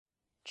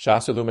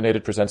Shas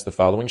Illuminated presents the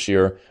following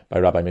shir by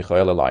Rabbi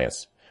Michoel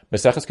Elias.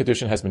 Maseches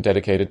Kidushin has been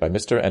dedicated by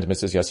Mr. and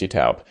Mrs. Yossi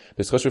Taub.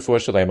 B'schus refuah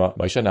shalema,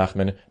 Moshe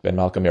Nachman ben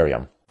Malka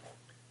Miriam.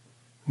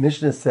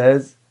 Mishnah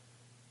says,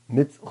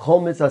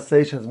 Chol mitzvah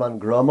seish hazman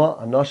grama,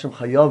 anoshim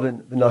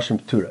chayovin,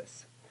 v'noshim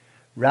pturas.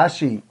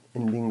 Rashi,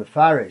 in being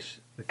mefarish,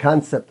 the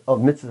concept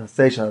of mitzvah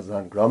seish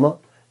hazman grama,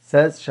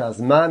 says,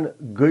 shazman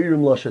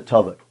goyrim lo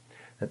shetavik,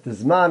 that the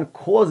zman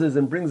causes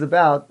and brings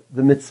about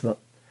the mitzvah.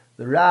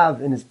 The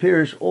Rav, in his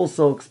Pirush,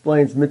 also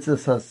explains mitzvah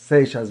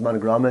seish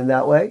hazman grama in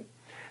that way,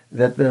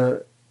 that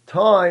the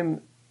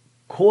time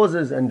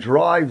causes and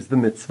drives the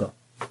mitzvah.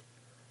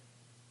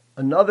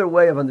 Another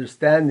way of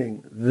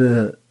understanding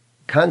the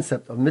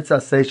concept of mitzvah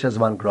seish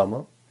hazman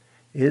grama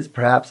is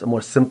perhaps a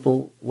more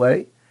simple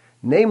way,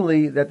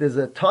 namely that there's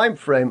a time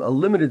frame, a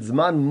limited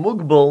zman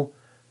mugbal,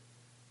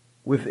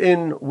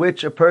 within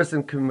which a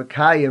person can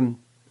mekayim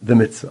the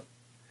mitzvah.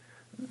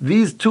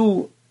 These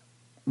two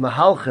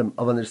mahalchim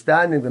of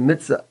understanding the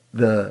mitzvah,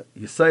 the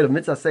yesod of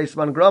mitzvah seish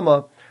hazman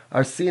grama,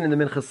 are seen in the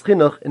Minchas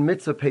Chinuch in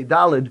mitzvah pei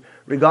daled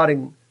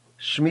regarding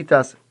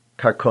shmitas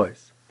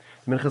karkois.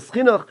 The Minchas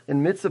Chinuch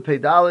in mitzvah pei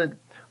daled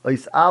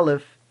ois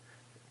aleph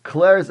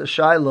declares a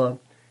shaila: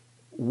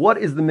 what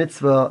is the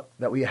mitzvah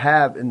that we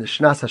have in the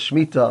shnas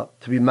hashmita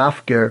to be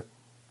mafker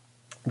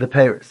the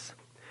peiros?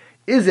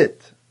 Is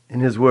it, in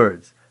his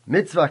words,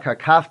 mitzvah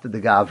karkafta de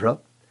gavra,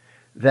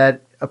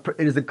 that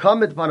it is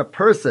incumbent upon a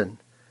person,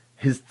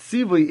 his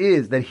tzivui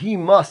is that he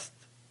must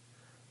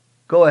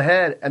go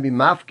ahead and be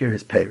mafker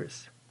his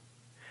peiros?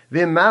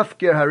 V'im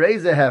mafker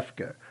hareze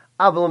hefker,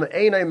 avalum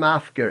einay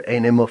mafker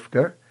einay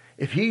mufker.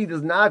 If he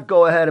does not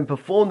go ahead and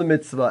perform the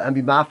mitzvah and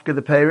be mafker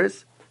the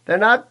peiros, they're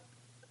not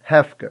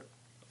hefker.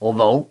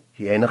 Although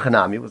he ain't a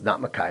chanami, was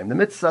not makayim the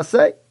mitzvah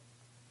say.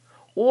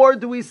 Or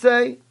do we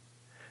say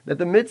that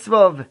the mitzvah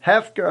of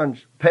hefker on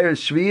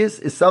peiros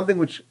shviyis is something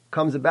which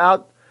comes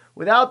about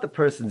without the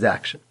person's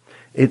action?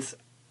 It's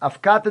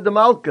afkata de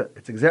malka.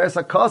 It's exeres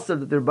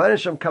hakosav that the Rebbeinu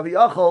Shem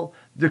kaviyachol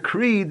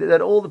decreed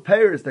that all the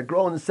peiros that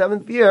grow in the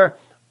seventh year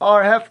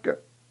are hefker.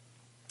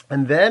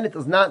 And then it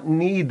does not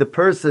need the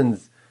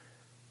person's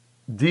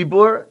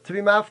dibur to be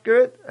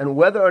mafker, and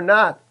whether or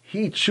not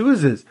he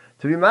chooses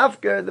to be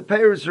mafker, the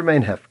peiros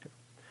remain hefker.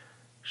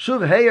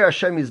 Shuv heyer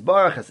Hashem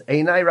Yisbarach as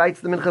Einai,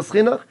 writes the Minchas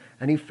Chinuch,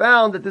 and he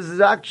found that this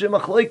is actually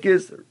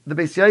machlokes the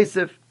Beis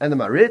Yosef and the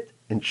Marit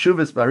in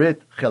Shuvas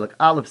Marit Chelik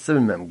Aleph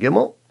Siman Mem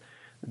Gimel.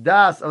 The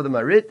das of the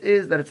Marit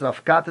is that it's an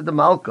afkata de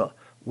malka,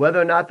 whether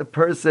or not the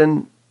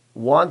person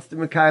wants to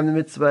mekayim the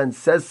mitzvah and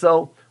says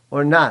so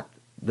or not,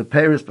 the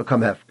peiros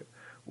become hefker.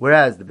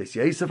 Whereas the Beis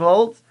Yosef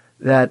holds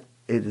that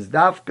it is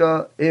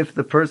dafka if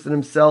the person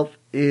himself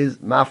is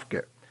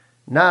mafker,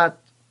 not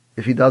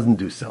if he doesn't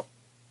do so.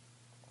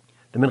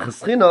 The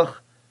Minchas Chinuch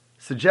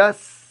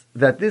suggests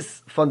that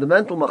this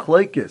fundamental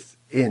machlokes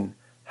in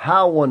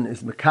how one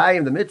is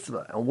mekayim the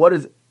mitzvah and what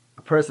is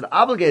a person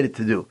obligated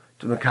to do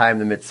to mekayim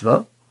the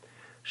mitzvah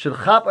should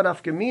chap an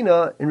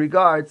afkamina in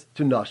regards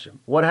to nashim.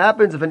 What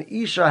happens if an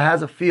isha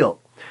has a field?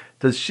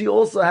 Does she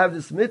also have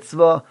this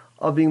mitzvah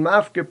of being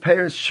mafker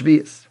peiros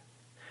shviyis?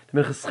 The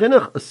Minchas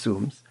Chinuch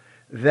assumes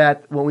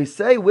that when we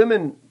say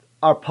women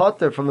are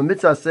pater from a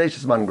mitzvah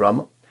seish hazman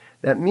grama,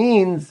 that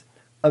means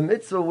a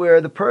mitzvah where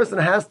the person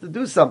has to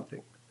do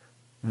something.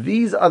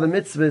 These are the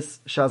mitzvahs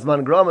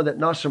shazman grama that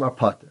nashim are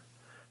pater.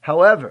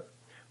 However,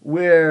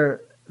 where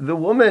the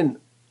woman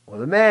or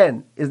the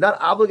man is not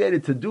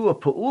obligated to do a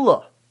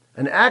pa'ula,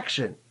 an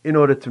action, in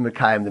order to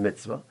mekayim the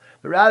mitzvah,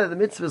 but rather the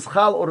mitzvah is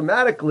chal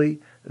automatically,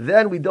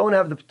 then we don't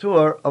have the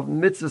p'tur of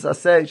mitzvahs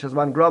aseh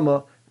shazman grama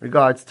in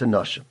regards to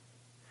nashim.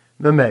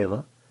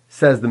 Memela,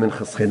 says the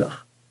Minchas Chinuch,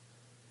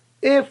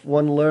 if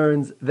one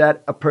learns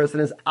that a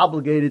person is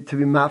obligated to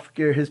be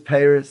mafkir his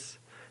peiros,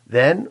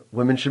 then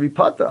women should be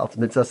pater al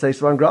mitzvah seish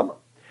hazman grama.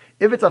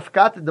 If it's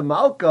afkata de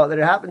malka, that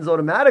it happens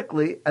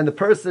automatically and the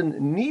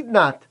person need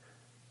not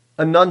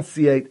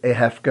enunciate a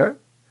hefker,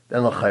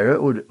 then l'chayra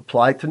it would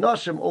apply to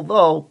nashim,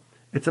 although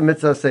it's a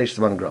mitzvah seish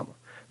hazman grama.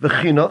 The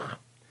Chinuch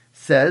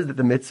says that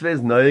the mitzvah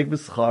is noyeg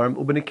b'scharim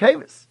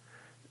u'b'nikevis.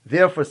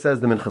 Therefore, says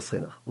the Minchas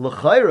Chinuch,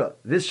 l'chayra,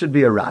 this should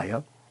be a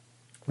raya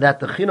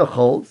that the Chinuch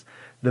holds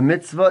the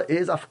mitzvah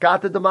is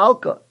afkata de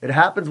malka. It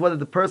happens whether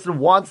the person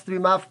wants to be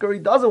mafker or he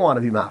doesn't want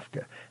to be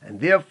mafker. And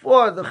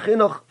therefore, the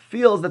Chinuch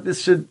feels that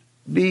this should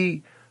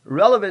be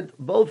relevant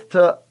both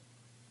to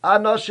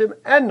anoshim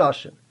and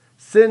nashim,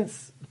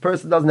 since the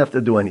person doesn't have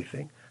to do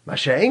anything.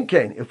 Masha'en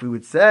kein, if we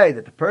would say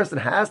that the person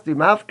has to be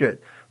mafker,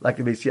 like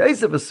the Beis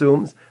Yosef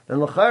assumes, then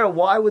l'chayra,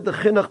 why would the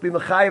Chinuch be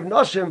mechayiv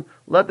nashim?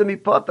 Let them be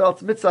pater al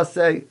mitzvah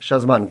say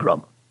shazman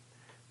grama.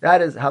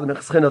 That is how the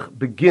Minchas Chinuch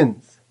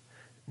begins.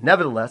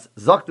 Nevertheless,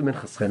 Zok the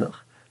Minchas Chinuch,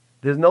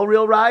 there's no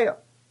real raya.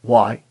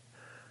 Why?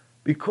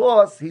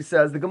 Because, he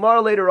says, the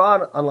Gemara later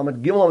on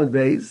Lamed Gimel Lamed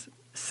Beis,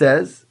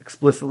 says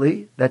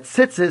explicitly that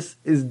tzitzis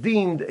is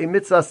deemed a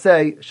mitzvah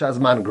say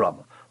shazman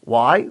grama.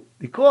 Why?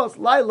 Because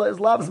Laila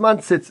is lav zman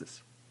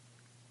tzitzis.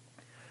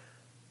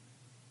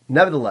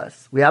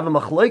 Nevertheless, we have a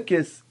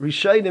machlokes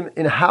Rishonim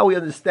in how we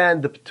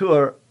understand the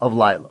p'tur of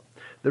Laila.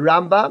 The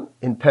Rambam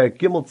in Perek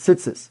Gimel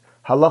Tzitzis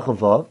Halacha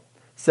Vav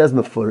says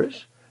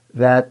mefurish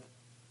that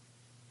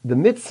the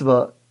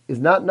mitzvah is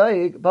not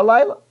naig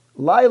balayla.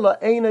 Laila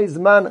eina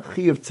zman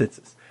chiyuv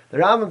tzitzis. The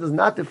Rambam does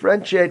not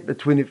differentiate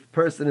between if a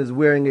person is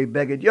wearing a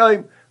beged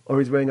yom or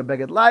he's wearing a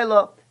beged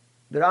laila.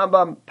 The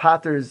Rambam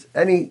patters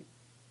any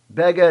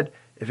beged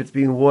if it's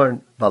being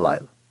worn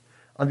balayla.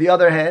 On the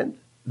other hand,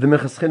 the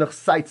Minchas Chinuch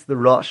cites the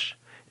Rosh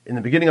in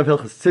the beginning of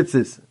Hilchas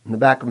Tzitzis, in the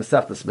back of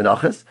Masechtas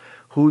Menachos,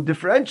 who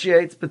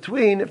differentiates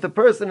between if the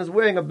person is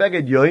wearing a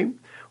beged yom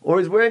or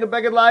he's wearing a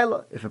beged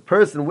laila. If a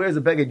person wears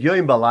a beged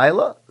yom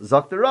balayla,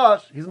 zok the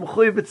Rosh, he's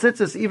mechuyev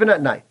b'tzitzis even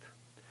at night.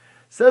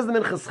 Says the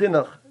Minchas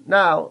Chinuch.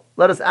 Now,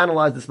 let us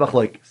analyze this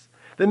machlokes.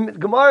 The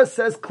Gemara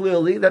says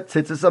clearly that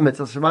tzitzis are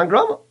mitzvah sh'man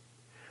grama.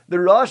 The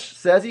Rosh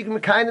says you can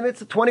mekayim the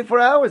mitzvah 24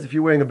 hours if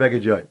you're wearing a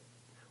beged yom.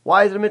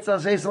 Why is it a mitzvah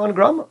sh'man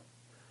grama?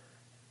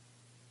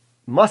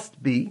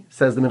 Must be,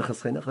 says the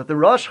Minchas Chinuch, that the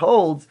Rosh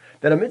holds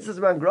that a mitzvah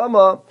sh'man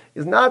grama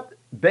is not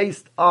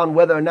based on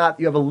whether or not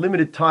you have a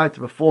limited time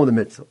to perform the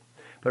mitzvah,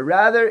 but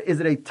rather, is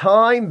it a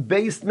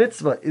time-based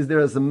mitzvah? Is there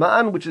a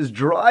zaman which is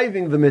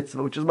driving the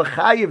mitzvah, which is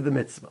machayiv the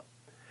mitzvah?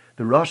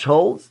 The Rosh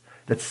holds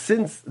that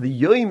since the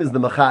yom is the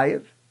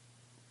machayiv,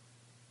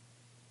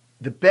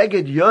 the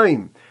beged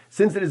yom,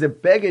 since it is a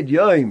beged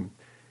yom,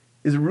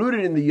 is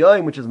rooted in the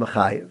yom which is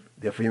machayiv.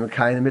 Therefore, you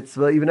mekayim the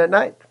mitzvah even at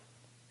night.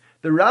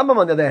 The Rambam,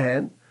 on the other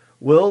hand,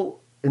 will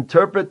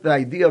interpret the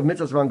idea of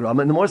mitzvah sh'man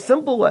grama in a more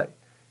simple way.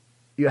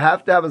 You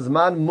have to have a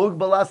zman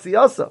mugbal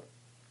asiyasa.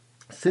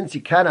 Since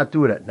you cannot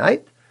do it at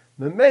night,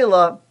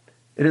 memela,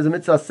 it is a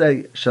mitzvah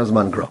say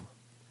shazman grama.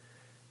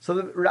 So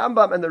the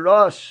Rambam and the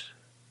Rosh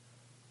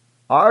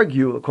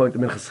argue, according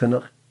to Minchas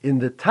Chinuch, in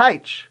the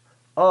taich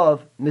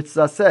of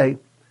mitzvah say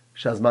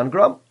shazman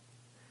grama.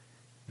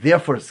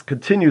 Therefore,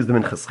 continues the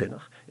Minchas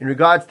Chinuch in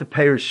regards to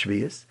Perish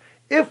Shvius.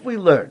 If we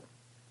learn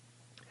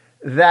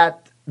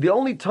that the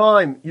only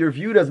time you're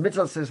viewed as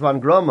mitzvah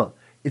shazman grama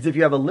is if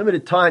you have a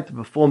limited time to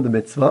perform the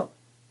mitzvah,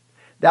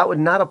 that would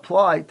not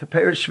apply to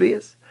Perish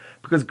Shvius.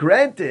 Because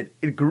granted,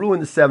 it grew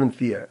in the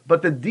 7th year,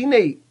 but the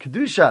Dinei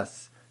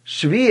Kedushas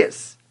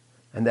Shvius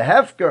and the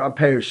Hefker on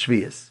Perish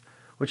Shvius,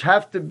 which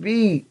have to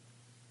be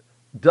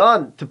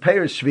done to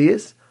Perish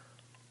Shvius,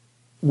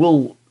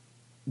 will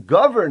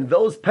govern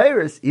those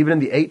Paris even in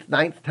the 8th,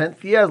 9th,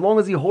 10th year, as long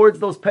as he hoards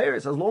those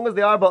Paris. As long as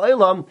they are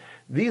Ba'elam,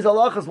 these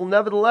halachas will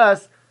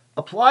nevertheless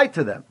apply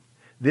to them.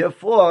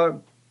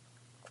 Therefore,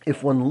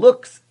 if one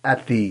looks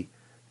at the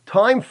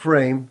time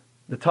frame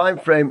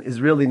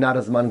is really not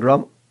a Zman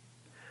Grama.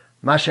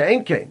 Masha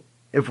Enkein,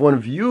 if one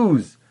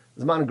views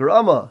Zman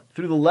Grama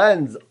through the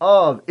lens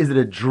of is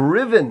it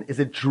driven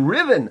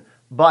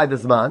by the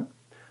Zman,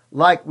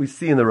 like we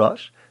see in the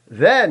Rosh,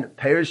 then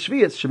Perish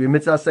Shvius should be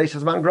mitzvah seish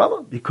Zman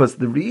Grama, because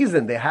the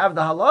reason they have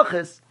the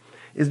halachis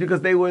is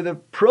because they were the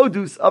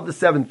produce of the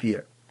 7th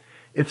year.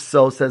 If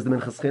so, says the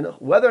Minchas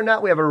Chinuch, whether or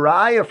not we have a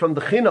raya from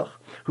the Chinuch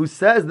who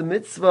says the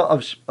mitzvah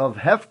of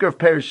Hefker of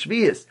Perish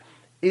Shvius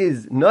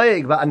is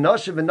noyeg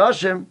va'anoshim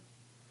v'noshim,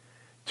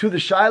 to the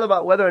shaila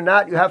about whether or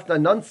not you have to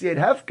enunciate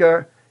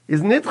Hefker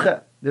is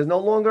nitche. There's no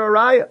longer a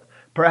raya.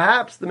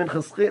 Perhaps the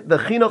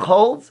Chinuch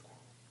holds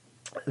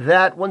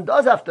that one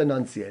does have to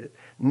enunciate it.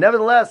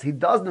 Nevertheless, he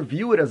doesn't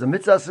view it as a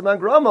mitzvah sh'man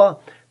grama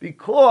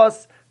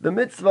because the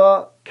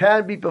mitzvah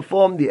can be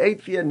performed the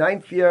 8th year,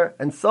 9th year,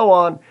 and so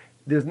on.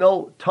 There's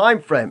no time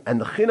frame.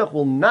 And the Chinuch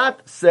will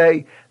not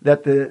say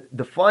that the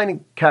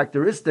defining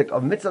characteristic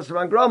of mitzvah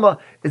sh'man grama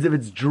is if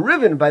it's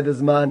driven by the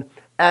Zman,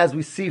 as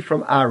we see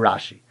from our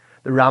Rashi.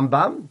 The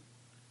Rambam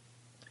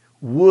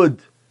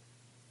would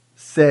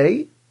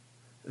say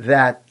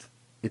that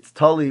it's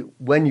totally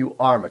when you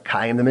are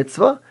Mekayim the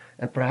mitzvah,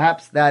 and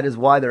perhaps that is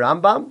why the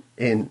Rambam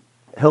in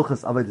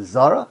Hilchas Avodah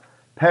Zarah,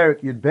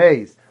 Perek Yud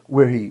Beis,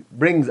 where he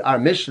brings our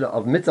Mishnah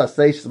of mitzvah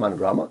seish zman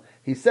grama,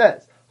 he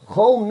says,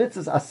 Chol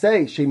mitzvahs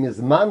asay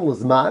shemizman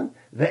lezman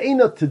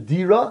ve'ena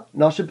tedira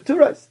nashim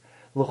p'turais.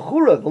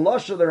 L'chura, the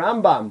lashon of the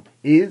Rambam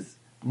is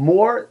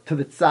more to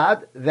the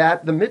tzad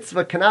that the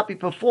mitzvah cannot be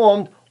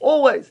performed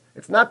always.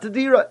 It's not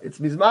tedira. It's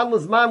mizman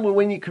lezman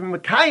when you can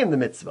mekayim the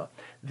mitzvah.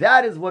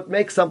 That is what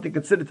makes something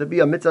considered to be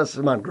a mitzvah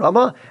zman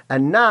grama,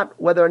 and not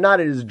whether or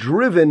not it is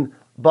driven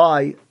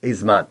by a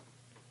zman.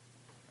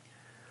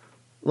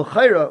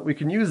 L'chayra, we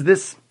can use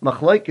this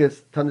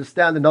machlokes to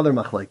understand another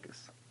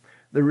machlokes.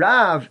 The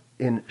Rav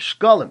in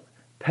Shkolim,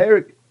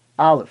 Perik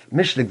Aleph,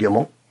 Mishnah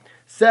Gimel,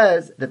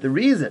 says that the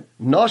reason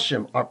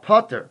Noshim are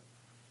pater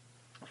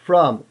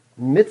from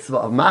mitzvah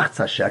of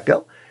machzah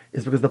shekel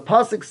is because the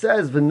pasuk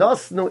says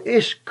v'nosnu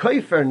ish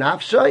koifer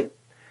nafshay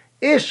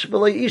ish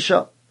v'lo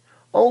isha,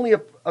 only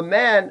a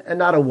man and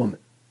not a woman.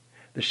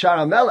 The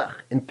Shara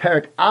Melech in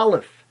Perik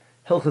Aleph,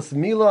 Hilchas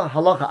Mila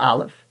Halacha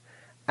Aleph,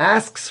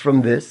 asks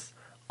from this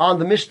on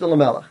the Mishnah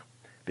Lamelech,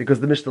 because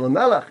the Mishnah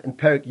Lamelech in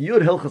Perik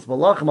Yud Hilchas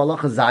Malachim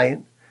Halacha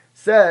Zayin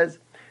says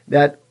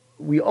that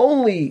we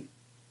only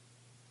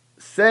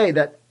say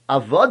that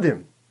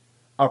avodim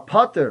are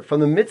pater from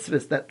the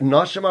mitzvahs that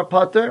nashim are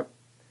pater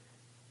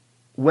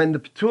when the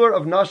p'tur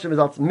of nashim is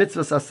al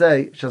mitzvahs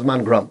asay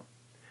shazman gram.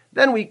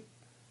 Then we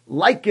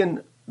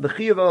liken the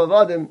chiyuv of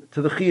avodim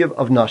to the chiyuv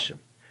of nashim.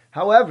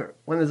 However,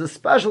 when there's a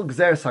special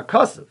Gzeres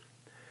HaKasav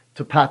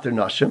to Pater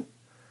Nashim,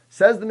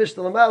 says the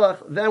Mishnah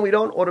Lamelech, then we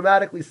don't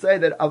automatically say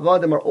that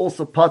Avadim are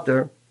also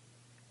Pater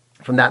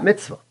from that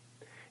mitzvah.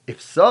 If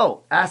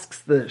so, asks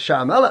the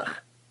Shah Melech,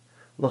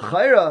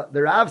 L'chaira,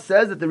 the Rav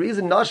says that the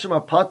reason Nashim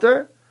are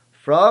Pater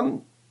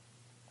from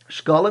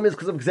Shkolim is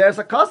because of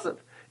Gzeres HaKasav.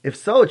 If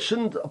so, it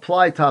shouldn't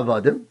apply to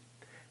Avadim.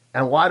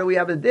 And why do we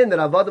have the din that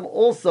Avadim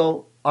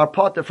also are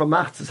Pater from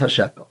Machzis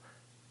HaShekel?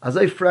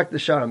 Azay frek the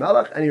Shah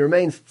Melech, and he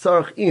remains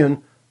Tzarech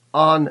Iyun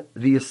on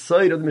the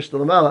Yesod of the Mishnah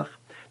Lamelech,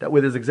 that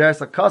with his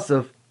Gzeres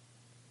HaKasav,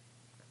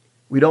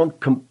 we don't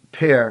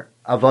compare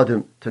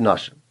Avadim to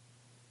Nashim.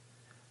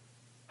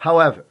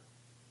 However,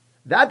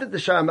 that the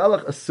Shah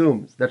Melech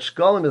assumes that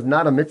Shkolim is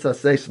not a mitzvah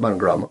seis man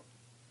grama,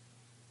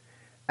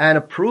 and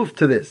a proof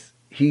to this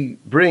he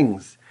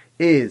brings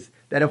is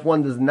that if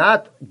one does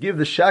not give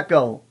the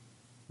shekel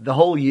the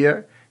whole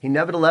year, he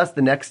nevertheless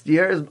the next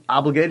year is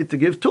obligated to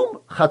give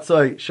two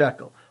chatzoi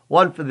shekel,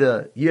 one for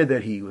the year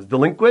that he was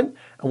delinquent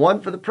and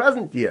one for the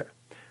present year.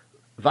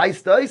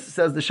 Vice dois,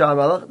 says the Shah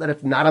Melech, that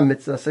it's not a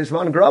mitzvah seis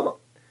man grama.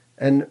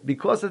 And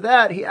because of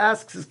that, he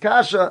asks his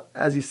kasha,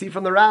 as you see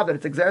from the Rav, that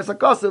it's Gzeres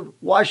HaKasav,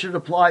 why should it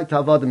apply to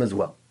Avadim as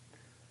well?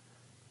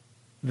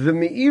 The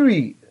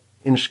Meiri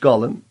in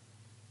Shkolim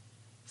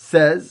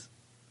says,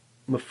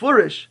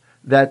 Mefurish,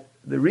 that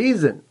the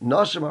reason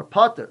Nashim are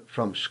Pater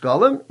from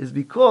Shkolim is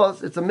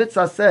because it's a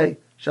mitzvah say,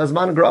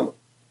 Shazman Grama.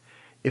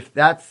 If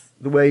that's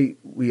the way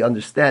we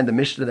understand the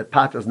Mishnah that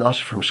Pater is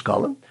Nashim from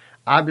Shkolim,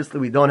 obviously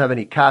we don't have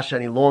any kasha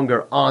any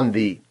longer on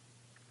the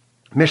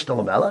Mishnah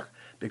Lamelech,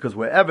 because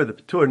wherever the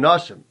Patur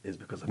Nashim is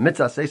because of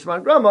Mitzvah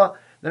Seisman Grama,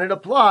 then it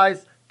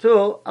applies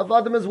to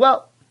Avadim as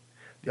well.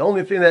 The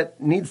only thing that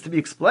needs to be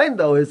explained,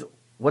 though, is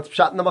what's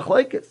Pshat in the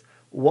Machlekes.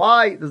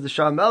 Why does the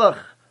Shah Melech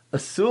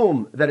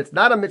assume that it's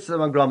not a Mitzvah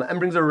Seisman Grama and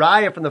brings a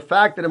raya from the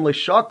fact that in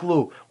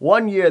Leshaklu,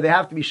 1 year they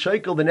have to be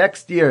shekel, the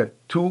next year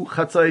 2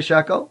 chatzai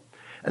shekel?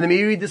 And the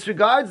Meiri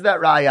disregards that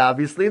raya,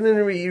 obviously, and then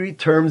the Meiri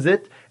terms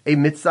it a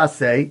Mitzvah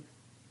say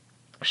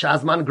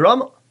Shazman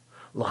Grama.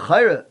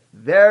 L'chayra,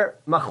 their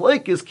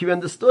machlokes can be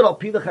understood al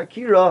pi the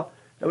chakira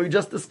that we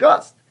just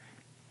discussed.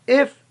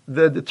 If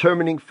the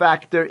determining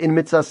factor in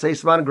mitzvah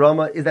seisman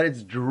grama is that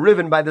it's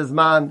driven by the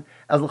zman,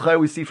 as l'chayra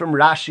we see from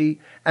Rashi,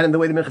 and in the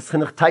way the Minchas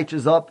Chinuch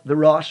teaches up the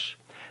Rosh,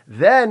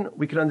 then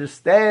we can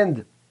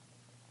understand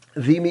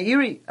the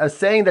Meiri as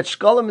saying that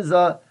shkolim is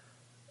a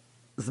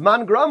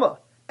zman grama.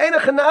 Ein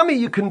achanami,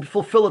 you can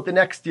fulfill it the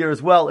next year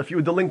as well if you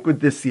were delinquent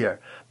this year.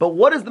 But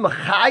what is the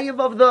machayiv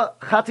of the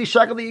chatzi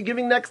shekel that you're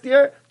giving next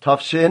year?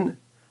 Tafshin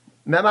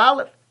mem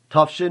aleph,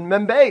 Tafshin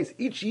mem beis.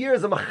 Each year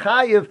is a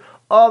machayiv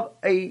of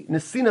a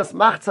nesinas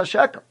machza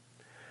shekel.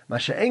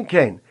 Masha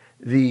enkein,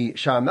 the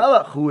Shah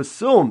Melech, who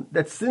assumed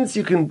that since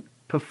you can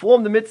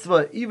perform the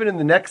mitzvah even in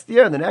the next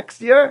year and the next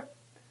year,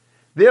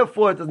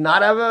 therefore it does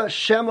not have a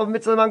shem of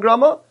mitzvah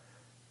mangrama.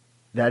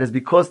 That is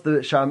because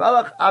the Shah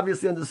Melech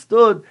obviously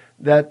understood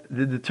that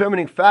the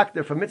determining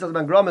factor for mitzvah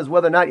mangrama is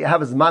whether or not you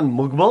have a zman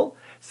mugbal.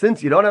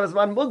 Since you don't have a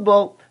zman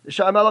mugbal, the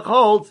Shah Melech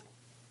holds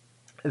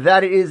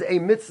that it is a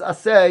mitzvah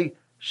say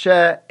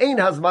she'ein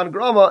hazman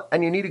grama,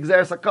 and you need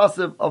Gzeres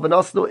HaKasav of an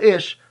aslu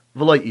ish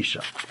v'loy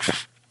isha.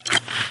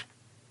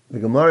 The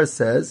Gemara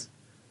says,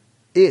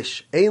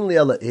 ish ein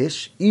li'ala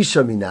ish isha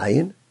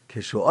minayin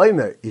kishu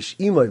oimer ish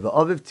imoy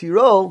v'aviv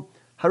tiro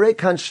harei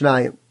kan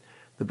shnayim.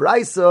 The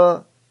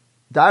Braisa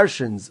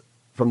darshans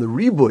from the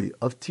ribuy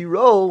of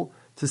tiro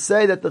to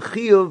say that the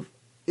chiyuv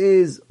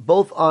is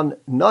both on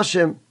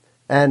nashim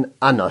and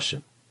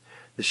anashim.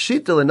 The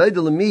shita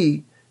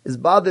l'noidel is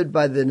bothered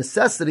by the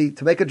necessity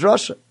to make a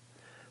drasha.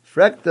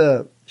 Frek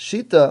the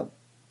shita,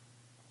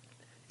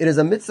 it is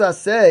a mitzvah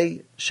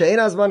say she'ein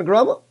hazman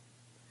grama.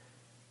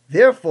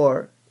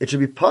 Therefore, it should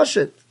be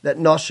pashit that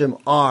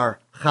nashim are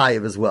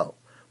chayiv as well.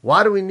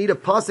 Why do we need a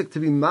pasuk to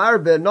be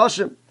marbe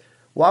nashim?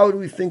 Why would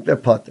we think they're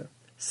pater?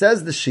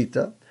 Says the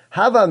shita,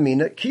 hava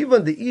mina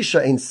kivan the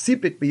isha ein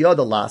sipik biyad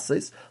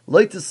alasis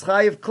loitis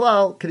chayiv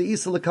klal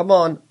k'deisa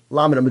lekaman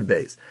lamed amid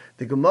beis.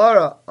 The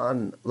Gemara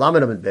on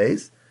lamed amid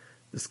beis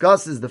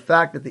discusses the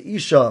fact that the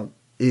isha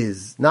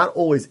is not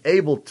always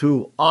able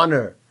to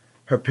honor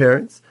her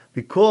parents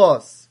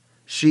because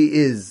she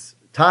is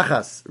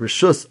tachas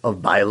rishus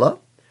of baila.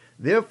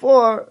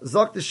 Therefore,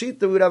 Zok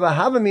Shita would have a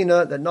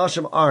havamina that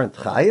nashim aren't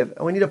chayiv,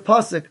 and we need a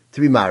pasuk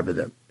to be marba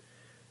them.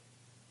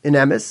 In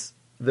Emes,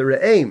 the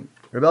Re'im,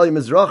 Rebbe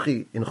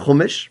Mizrachi in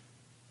Chumash,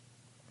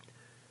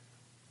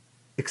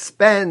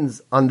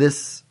 expands on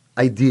this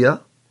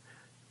idea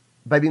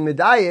by being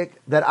medayik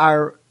that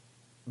our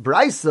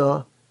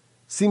Braisa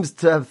seems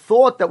to have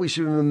thought that we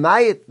should be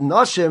memayit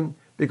nashim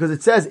because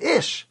it says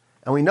ish,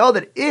 and we know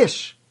that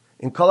ish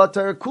in Kol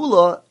HaTorah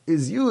Kula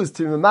is used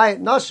to be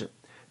memayit nashim.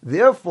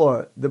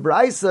 Therefore, the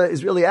Braisa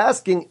is really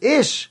asking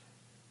ish.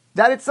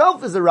 That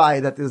itself is a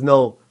raya that there's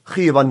no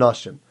chiyuv on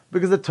nashim,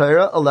 because the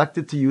Torah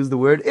elected to use the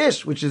word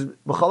ish, which is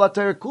b'chol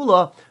HaTorah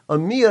Kula a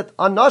miyat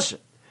on nashim.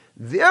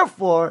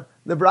 Therefore,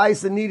 the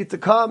Braisa needed to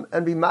come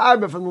and be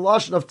marba from the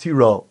lashon of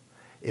tiro.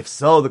 If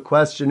so, the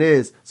question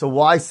is: so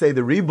why say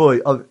the riboy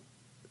of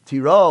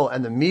Tiro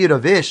and the Miyut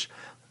of Ish,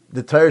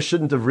 the Torah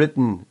shouldn't have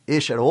written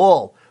Ish at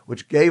all,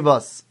 which gave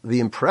us the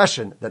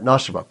impression that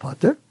Nashim are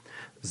Pater.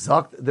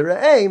 Zakt the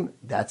Re'aim,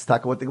 that's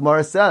what the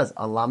Gemara says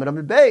on Lamed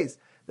Amid Beis,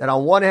 that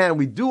on one hand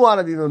we do want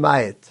to be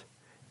Mamayit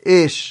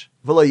Ish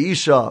v'lo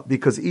Isha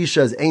because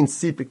Isha is Ein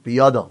Sipik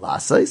Biyada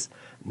Lasais.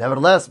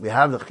 Nevertheless, we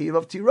have the Chiv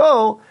of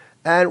Tiro,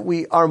 and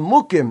we are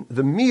Mukim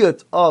the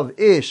Miyut of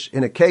Ish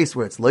in a case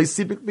where it's Lo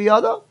Sipik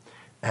Biyada,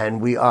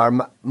 and we are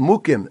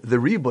Mukim the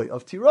Riboy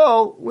of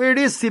Tiro where it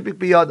is Sipik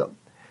Biyada.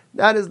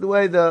 That is the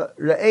way the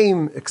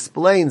Re'aim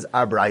explains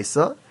our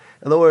Braisa.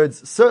 In other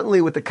words,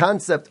 certainly with the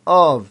concept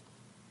of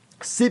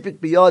Sipik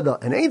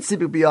Biyada and Ain't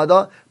Sipik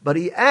Biyada, but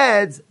he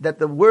adds that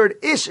the word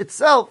Ish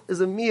itself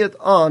is a miyat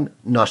on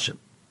Nashim.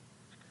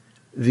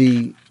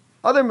 The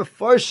other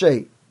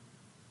Mefarshe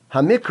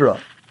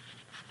Hamikra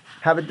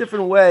have a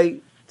different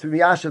way to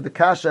Miyashav the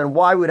Kasha and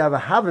why we'd have a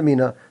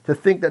Havamina to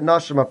think that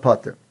Nashim are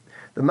Pater.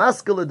 The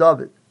Maskil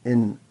David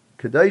in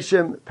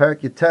Kidushin,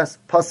 Perak Yutes,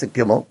 Pasuk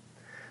Gimel,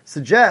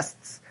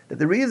 suggests that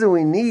the reason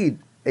we need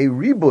a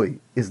Riboy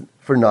is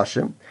for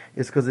Nashim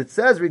is because it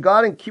says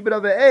regarding Kibbut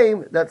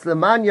Aveim, that's the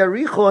Man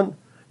Yarichon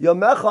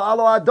Yomecha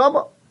Alo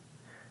Adama.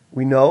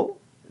 We know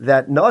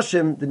that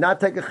Nashim did not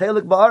take a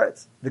Chelik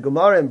Ba'aretz. The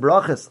Gemara in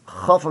Brachas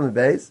Chafam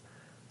Beis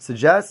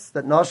suggests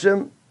that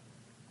Nashim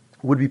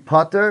would be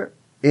Pater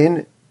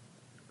in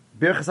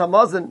Birchas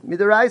Hamazon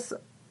Midaraisa.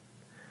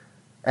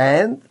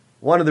 And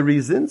one of the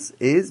reasons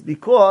is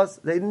because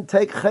they didn't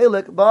take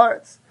Chelik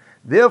Ba'aretz.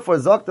 Therefore,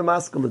 Zok the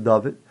Maskil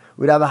David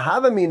would have a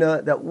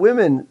Havamina that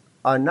women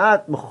are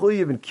not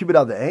mechuyev in kibbut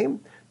aveim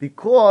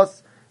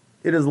because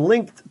it is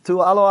linked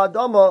to alo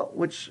adama,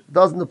 which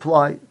doesn't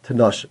apply to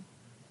nashim.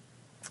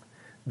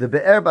 The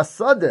Be'er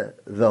Basadeh,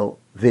 though,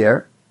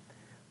 there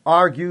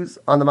argues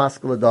on the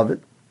Maskil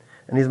David,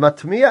 and he's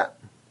matmiyah.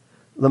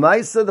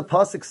 L'maisa, the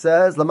pasuk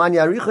says, "Laman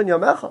yarichon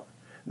yamecha."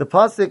 The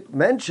pasuk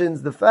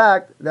mentions the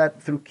fact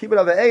that through kibbut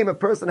aveim a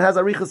person has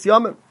arichas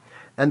yamim,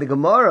 and the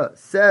Gemara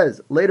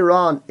says later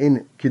on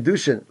in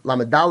Kidushin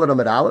Lamed Daled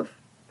Amud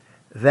Aleph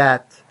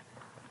that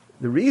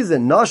the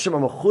reason Nashim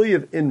are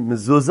mechuyev in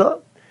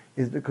mezuzah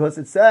is because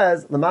it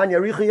says L'man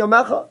yarichon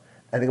yamecha,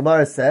 and the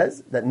Gemara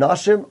says that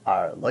Nashim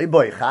are loy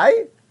boy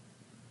chai.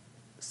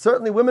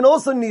 Certainly, women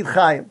also need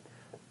chayim.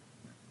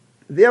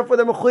 Therefore,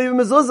 they're mechuyev in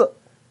mezuzah.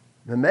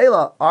 The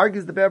Mela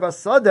argues the Be'er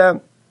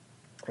Basadeh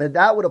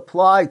that would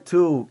apply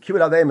to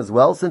kibbut aveim as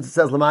well, since it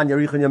says L'man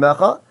yarichon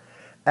yamecha,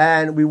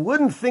 and we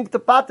wouldn't think to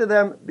pater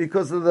them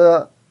because of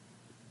the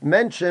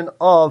mention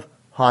of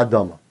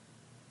ha'adama.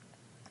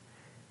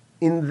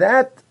 In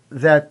that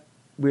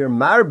we're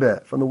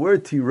marbe from the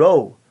word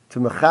tiro to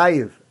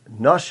mechayiv,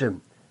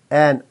 nashim,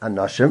 and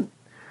anashim,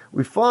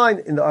 we find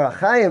in the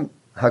Arachayim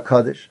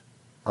HaKadosh,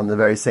 on the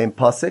very same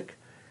pasuk,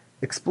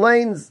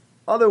 explains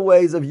other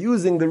ways of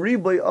using the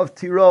riboy of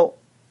tiro.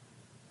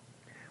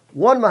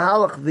 One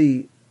mahalach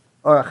the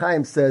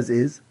Arachayim says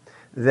is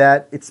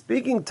that it's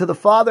speaking to the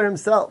father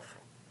himself.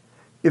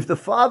 If the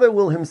father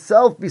will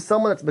himself be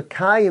someone that's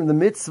mekayim the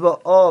mitzvah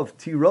of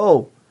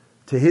tiro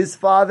to his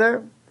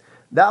father,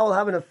 that will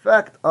have an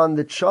effect on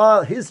the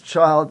child, his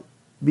child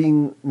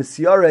being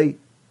misyarei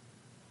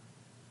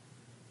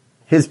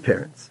his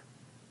parents.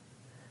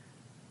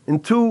 In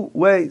two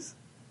ways.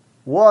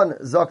 One,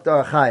 Zok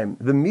Arachayim,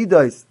 the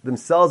midos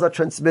themselves are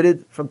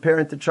transmitted from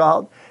parent to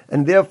child,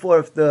 and therefore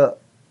if the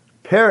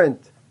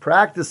parent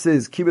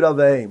practices kibbut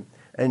aveim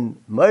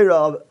and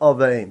meira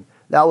aveim,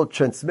 that will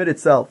transmit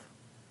itself,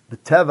 the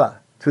teva,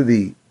 to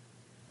the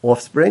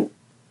offspring.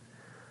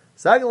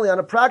 Secondly, on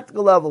a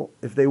practical level,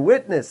 if they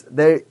witness,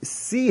 they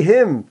see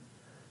him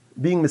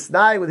being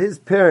misnai with his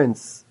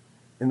parents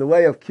in the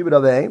way of kibbut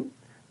aveim,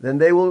 then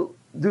they will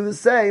do the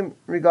same in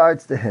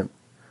regards to him.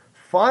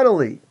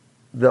 Finally,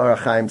 the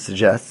Arachayim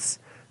suggests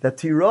that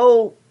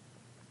tiro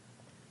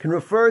can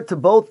refer to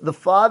both the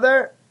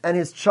father and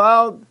his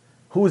child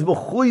who is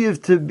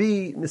mechuyev to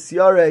be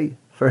misyarei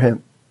for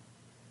him.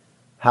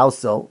 How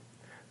so?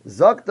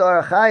 Zok the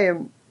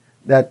Arachayim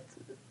that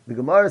the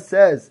Gemara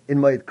says in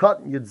Moed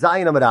Katan Yud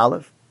Zayin Amud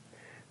Aleph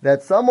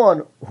that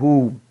someone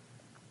who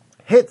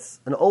hits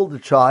an older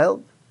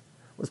child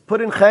was put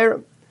in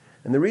cherem,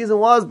 and the reason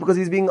was because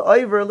he's being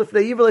over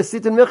lifnei iver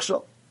le'sitin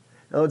michshol.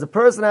 In other words, a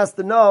person has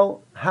to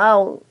know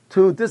how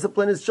to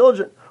discipline his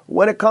children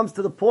when it comes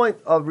to the point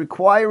of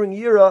requiring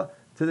yira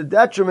to the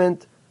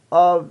detriment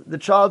of the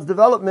child's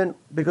development,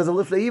 because of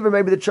lifnei iver,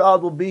 maybe the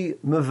child will be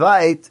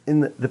mevait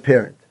in the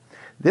parent.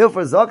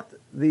 Therefore, Zok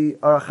the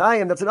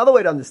Arachayim, that's another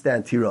way to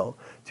understand tiro.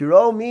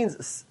 Tiro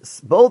means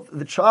both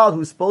the child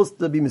who's supposed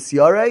to be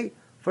misyarei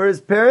for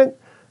his parent.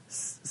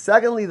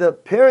 Secondly, the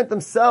parent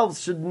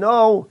themselves should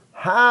know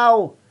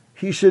how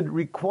he should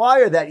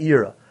require that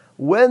yira,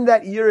 when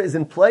that yira is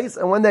in place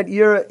and when that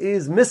yira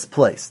is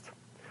misplaced.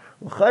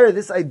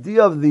 This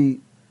idea of the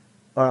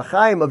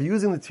Arachayim of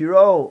using the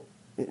tiro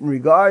in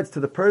regards to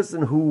the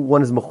person who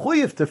one is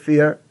mechuyev to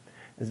fear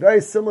is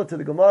very similar to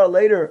the Gemara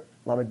later,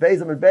 Lamed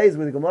Beis,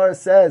 where the Gemara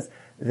says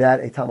that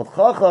a Talmid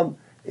Chacham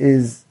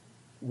is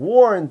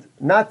warned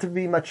not to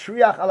be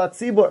matriach ala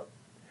tzibur,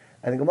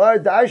 and the Gemara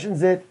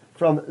darshans it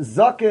from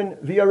Zaken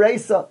via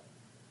Resa,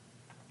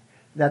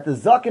 that the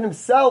Zaken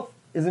himself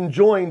is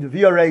enjoined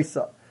via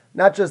Resa.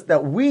 Not just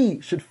that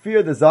we should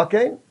fear the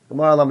Zaken,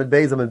 Gemara Lamed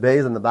Beis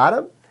on the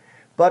bottom,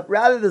 but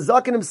rather the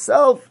Zaken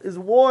himself is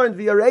warned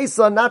via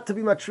Resa not to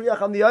be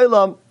matriach on the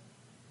Olam.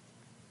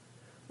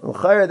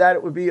 That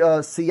it would be a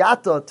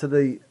siyata to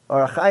the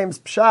Arachaim's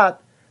pshat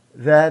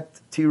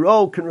that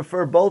Tiro can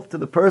refer both to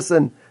the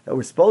person that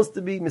we're supposed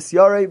to be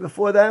misyare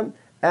before them,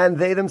 and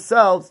they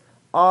themselves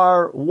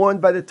are warned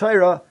by the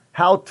Torah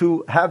how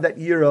to have that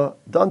yira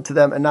done to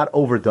them and not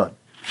overdone.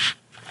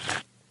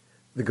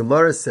 The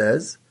Gemara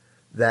says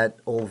that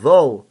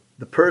although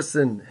the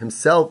person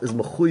himself is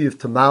mechuyev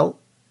to mal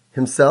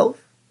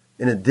himself,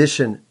 in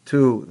addition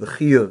to the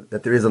chiyuv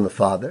that there is on the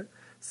father,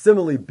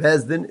 similarly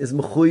Bezdin is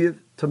mechuyev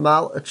to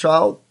mal a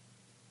child.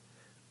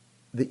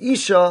 The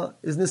Isha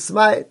is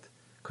nismayit,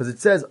 because it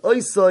says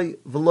oisoi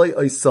v'loi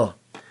oisa.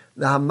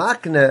 The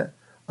Hamakne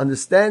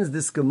understands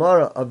this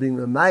Gemara of being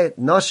memayit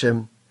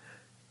nashim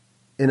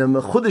in a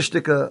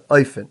mechudishtika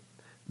oifen.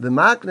 The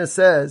Makne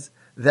says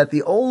that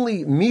the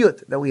only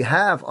miyut that we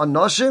have on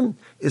nashim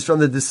is from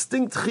the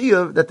distinct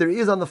chiyuv that there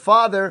is on the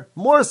father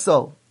more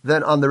so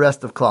than on the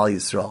rest of Klal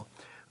Yisrael.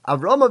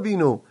 Avraham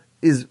Avinu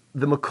is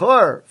the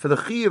makar for the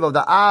chiyuv of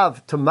the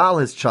av to mal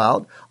his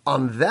child.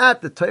 On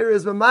that, the Torah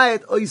is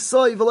memayit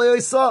oisoi v'loi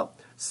oisa.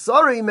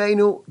 Sari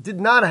Meinu did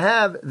not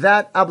have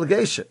that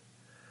obligation.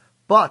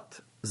 But,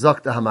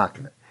 Zakta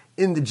Hamakne,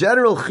 in the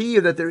general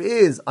chiyuv that there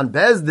is on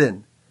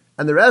Bezdin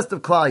and the rest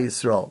of Klal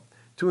Yisrael,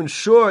 to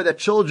ensure that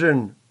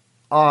children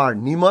are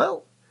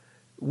nimal,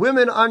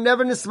 women are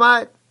never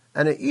nismayit,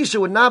 and an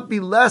isha would not be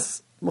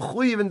less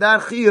mechuyev in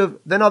that chiyuv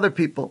than other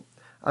people,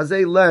 as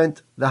they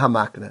learned the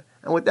Hamakne.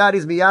 And with that,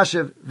 he's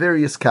miyashiv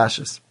various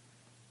kashas.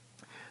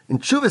 In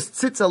Chuvas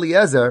Tzitz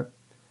Eliezer,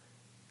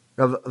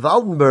 Rav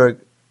Waldenberg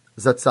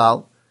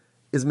Zatzal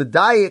is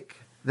medayik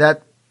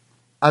that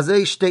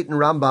azay state in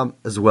Rambam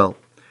as well.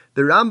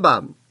 The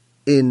Rambam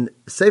in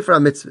Sefer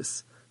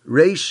HaMitzvahs,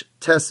 Reish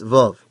Tes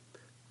Vav,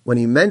 when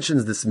he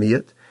mentions this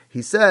miyut,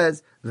 he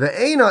says,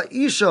 Ve'ena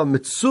isha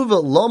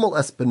mitzuva lomel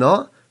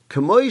espena,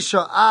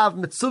 k'moisha av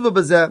mitzuva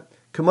bazeh,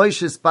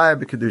 k'moisha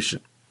ispire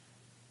b'kedushin.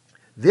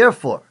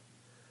 Therefore,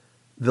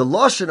 the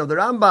lashon of the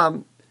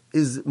Rambam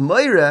is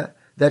meire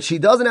that she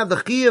doesn't have the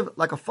chiyuv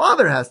like a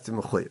father has to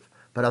mechuyev,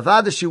 but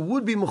avada she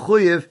would be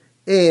mechuyev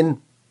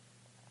in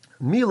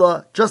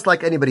Mila, just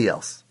like anybody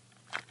else.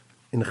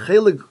 In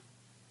Chelik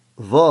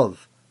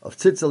Vav of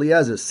Tzitz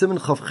Eliezer, Siman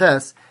Chav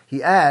Ches,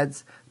 he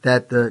adds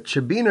that the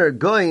Chabiner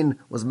Goin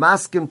was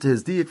maskim to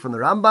his diak from the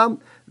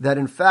Rambam, that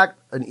in fact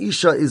an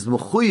Isha is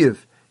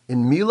mechuyev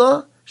in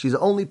Mila, she's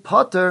only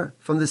potter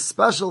from this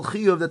special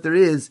chiyuv that there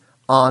is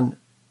on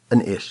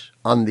an Ish,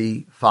 on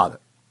the father.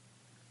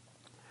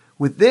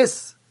 With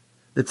this,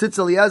 the Tzitz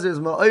Eliezer is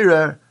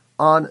ma'orer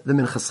on the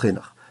Minchas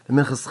Chinuch. The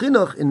Minchas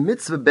Chinuch in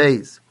Mitzvah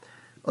Beis,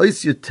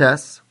 Ois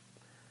Yutes,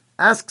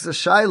 asks a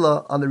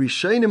shaila on the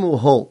Rishonim who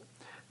hold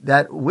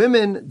that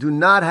women do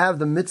not have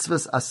the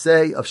mitzvahs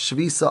asay of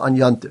shvisa on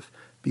Yontif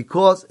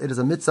because it is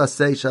a mitzvah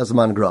asay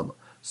shazman grama.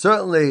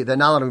 Certainly, they're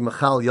not allowed to be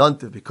mechal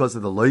Yontif because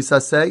of the lois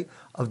asay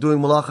of doing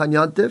malach on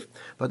Yontif,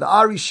 but there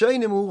are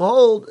Rishonim who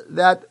hold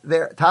that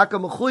they're taka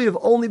mechuyev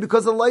only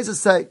because of the lois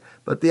asay.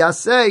 But the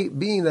asay,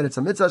 being that it's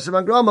a mitzvah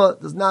shazman grama,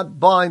 does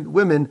not bind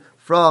women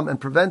from and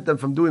prevent them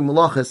from doing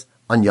malachas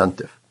on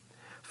Yontif.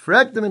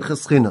 Frek them in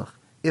Cheschinuch.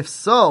 If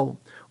so,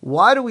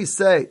 why do we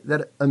say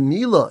that a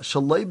mila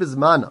shalei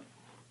bizmana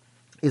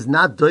is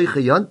not doiche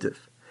yontif?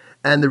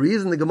 And the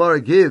reason the Gemara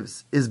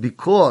gives is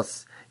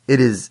because it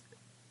is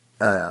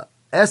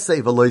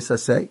essay v'lois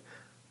asay.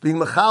 Being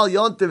mechal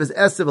yontif is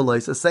essay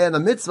v'lois asay, and the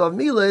mitzvah of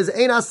mila is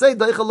ein asay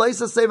doiche lois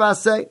asay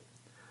v'asay.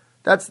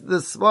 That's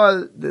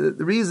the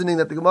reasoning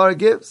that the Gemara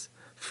gives.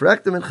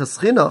 Frektem in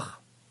Cheschinuch,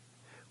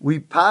 we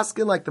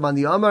paskin like the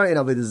Mani Amar in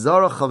Avodah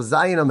Zarah Chav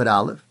Zayin Amid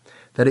Aleph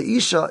that a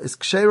isha is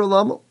ksheir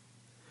lamel.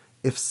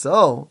 If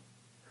so,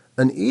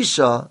 an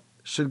Isha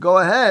should go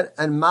ahead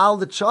and mal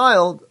the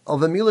child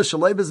of a Mila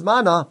Shalei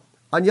Bizmana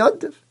on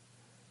Yontif.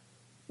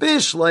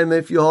 Bishleim,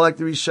 if you hold like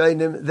the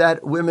Rishonim,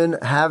 that women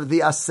have the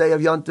Asay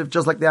of Yontif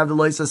just like they have the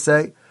Lois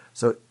Asay.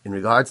 So, in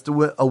regards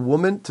to a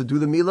woman to do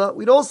the Mila,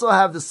 we'd also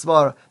have the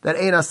Svar that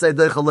Ein Asay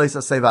Deicha Lois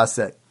Asay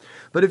Vasay.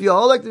 But if you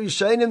hold like the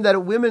Rishonim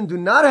that women do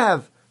not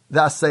have the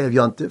Asay of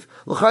Yontif,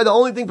 the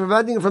only thing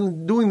preventing them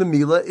from doing the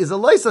Mila is a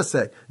Lois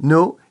Asay.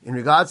 No, in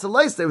regards to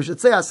Lois Asay, we should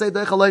say Asay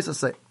Deicha Lois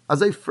Asay.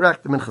 As I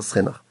fragt the Minchas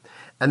Chinuch.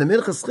 And the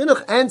Minchas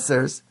Chinuch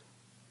answers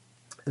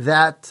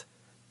that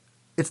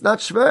it's not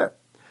shver.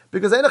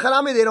 Because they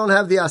don't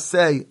have the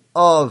Asay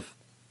of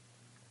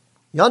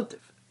Yontif,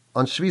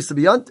 on Shvisa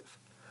B'Yontif.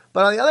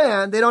 But on the other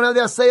hand, they don't have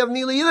the Asay of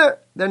Mila either.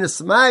 They're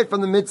Nismai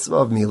from the mitzvah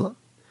of Mila.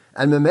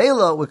 And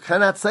Memela, we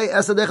cannot say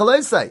Esa Deicha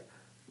Lois Asay.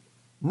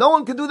 No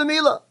one can do the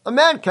Mila. A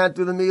man can't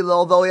do the Mila,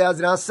 although he has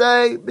an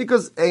Asay,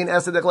 because Ein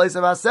Esa Deicha Lois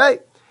Asay.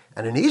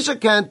 And an Isha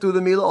can't do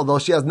the Mila, although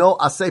she has no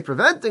Asay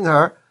preventing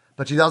her,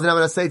 but she doesn't have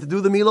an Asay to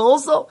do the Mila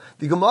also.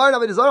 The Gemara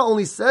in Avodah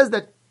only says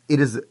that it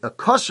is a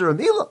kosher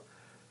Mila.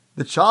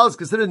 The child is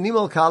considered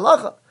Nimal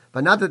Ka'alacha.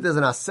 but not that there's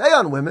an asay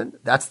on women.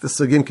 That's the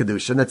sugin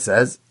Kidushin that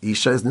says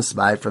Isha is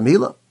nismayed from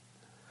Mila. In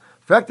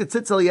fact, it's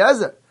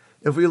Eliezer.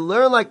 If we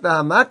learn like the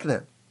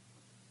Hamakne,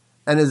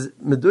 and is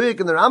meduyik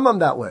in the Rambam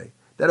that way,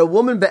 that a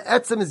woman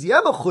be'etzem is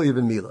yevachuyev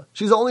in Mila.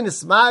 She's only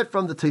nismayed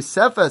from the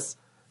Tosefes,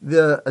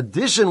 the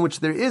addition which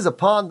there is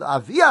upon the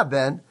Aviyah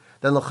ben,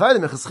 then l'chayr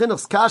the Mechas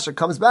Chinuch's kasha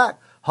comes back.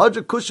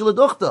 Hadra kushel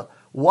aduchta.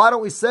 Why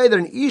don't we say that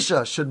an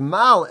Isha should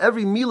mal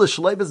every Mila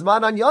shalei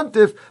bezman on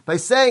Yontif by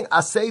saying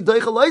asay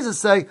doichel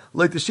say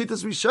like the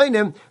Shitas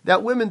Rishonim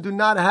that women do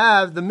not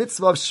have the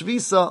mitzvah of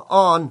shvisa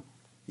on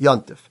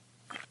Yontif.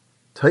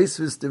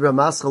 Tosfos the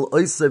Ramaschal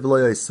oisay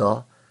v'lo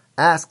oisah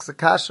asks a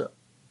kasha.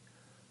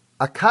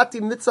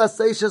 Akati mitzvah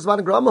seishes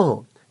van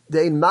gramahu.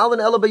 Dein malin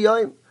ela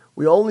b'yoyim.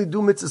 We only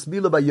do mitzvahs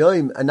mila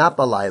b'yoyim and not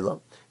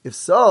b'layla. If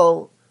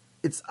so,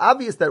 it's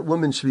obvious that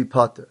women should be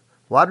potter.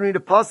 Why do we need a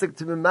pasuk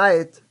to be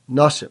ma'it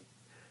nashim?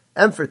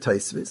 And for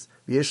Tosfos,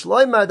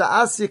 v'yeshloimar the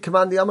asya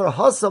command the amar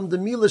hasam the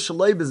mila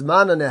shaloi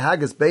bizman and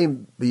nehagas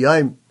bein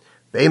b'yoyim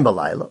bein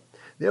b'layla.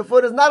 Therefore,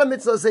 it is not a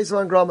mitzvah seishes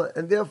van grama,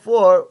 and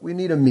therefore we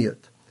need a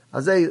miyut.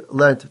 As I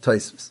learned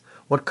Tosfos.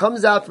 What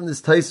comes out from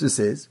this Tosfos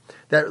is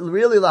that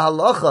really la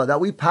halacha that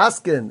we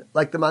paskin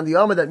like the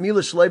mandiyama that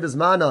mila shlei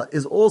bezmana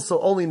is also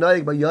only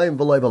naig by yayim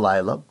v'loy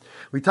b'layla.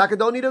 We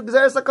don't need a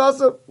gzeres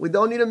hakasa. We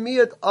don't need a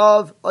miyat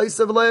of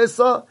oisa v'loy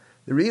oisa.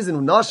 The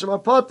reason nashim are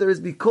potter is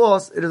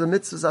because it is a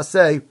mitzvah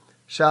asay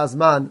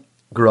shazman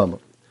grama.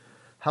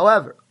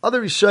 However,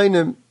 other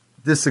Rishonim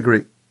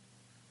disagree.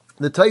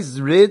 The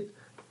Tosfos Rid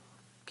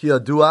ki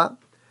yadua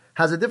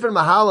has a different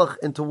mahalach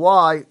into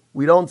why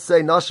we don't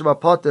say nashim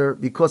potter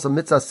because of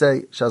mitzvah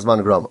say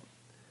shazman grama.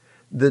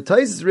 The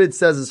Tosfos Rid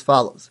says as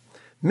follows: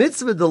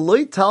 mitzvah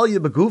deloy talya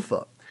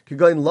begufa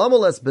kigoyin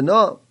lamalas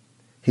bena.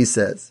 He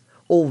says,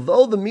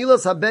 although the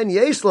milas haben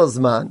yesh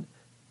lazman,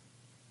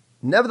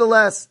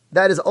 nevertheless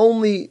that is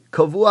only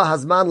kavua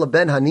hazman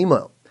leben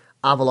hanimel.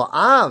 Aval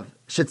av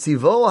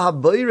shetzivo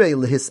habayre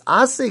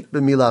lehisasik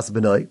b'milas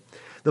benoi.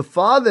 The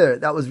father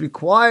that was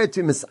required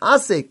to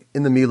misasik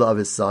in the milah of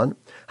his son.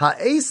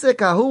 Ha'esek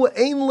hahu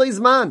ein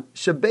leizman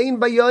shebein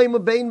bayayim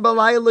ubein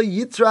balayla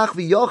yitrach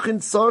v'yochin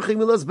tzarchi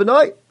milas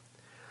benoi.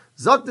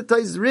 Zok the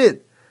Tosfos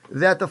Rid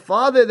that the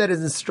father that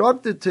is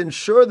instructed to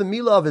ensure the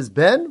milah of his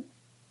ben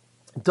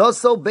does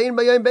so bein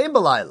bayayim bein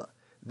balayla.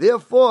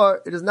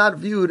 Therefore, it is not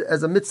viewed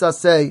as a mitzvah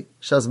say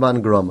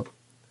shazman grama.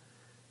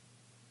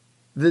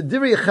 The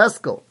Divrei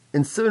Yecheskel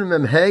in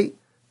Siman Memhei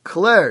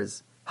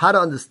declares how to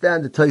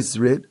understand the Tosfos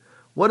Rid.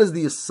 What is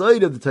the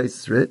aside of the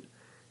Tosfos Rid?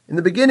 In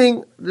the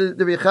beginning, the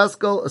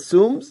Yecheskel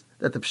assumes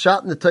that the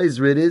pshat in the Tosfos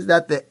Rid is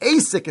that the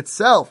asik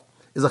itself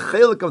is a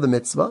chelik of the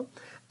mitzvah,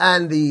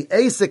 and the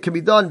asik can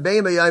be done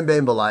bein bayayim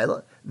bein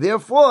balayla.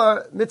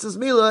 Therefore, mitzvah's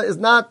milah is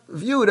not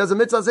viewed as a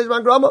mitzvah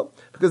seishman grama,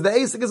 because the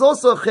asik is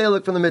also a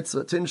chelik from the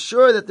mitzvah to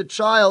ensure that the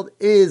child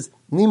is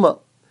nima.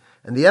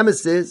 And the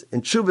emes is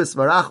in Chuvas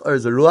Marach or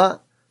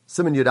Zerua,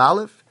 Siman Yud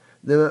Aleph,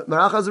 the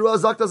Marach Zerua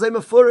Zakta Zay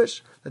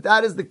Mefurish,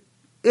 that is the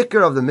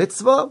ikar of the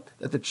mitzvah,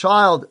 that the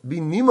child be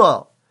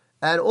nima,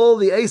 and all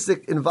the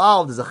asik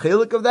involved is a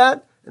chelik of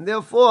that, and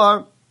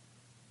therefore,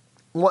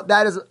 what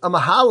that is a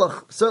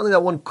mahalach, certainly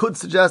that one could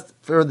suggest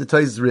for the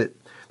Tosfos Rid.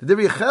 The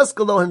Divrei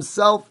Yecheskel, though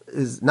himself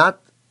is not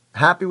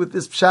happy with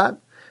this pshat,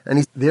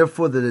 and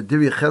therefore the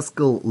Divrei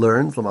Yecheskel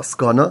learns from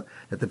Askana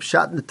that the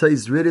pshat in the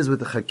Tosfos Rid is with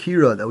the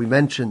chakira that we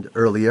mentioned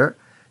earlier,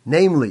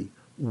 namely,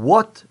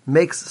 what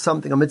makes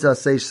something a mitzvah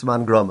seish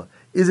zman grama?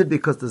 Is it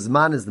because the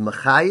zman is the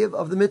mechayiv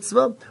of the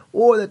mitzvah,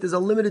 or that there's a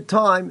limited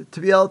time to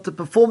be able to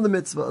perform the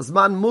mitzvah?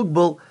 Zman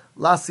mugbal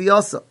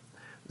lasiyasa.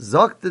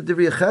 Zok the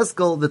Divrei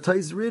Yecheskel, the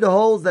Tosfos Rid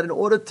holds that in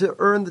order to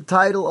earn the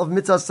title of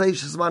mitzvah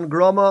seish zman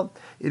grama,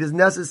 it is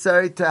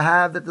necessary to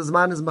have that the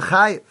zman is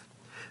mechayiv.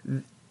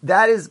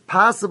 That is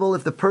possible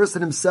if the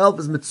person himself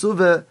is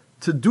mitzvah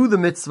to do the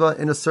mitzvah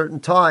in a certain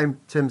time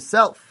to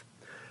himself.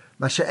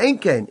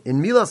 Masha'enken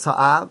in milas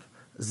ha'av,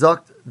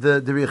 zok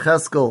the Divrei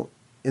Yecheskel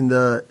in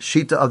the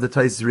shita of the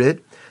Tosfos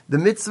Rid, the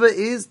mitzvah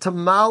is to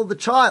mal the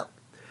child.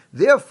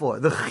 Therefore,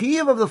 the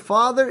chiyuv of the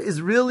father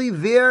is really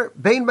there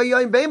bein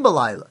bayayim bein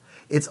balayla.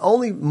 It's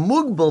only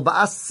mugbal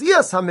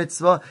ba'asiyas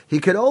ha-mitzvah. He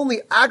can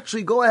only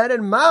actually go ahead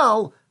and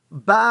mal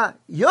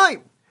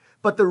ba'yayim.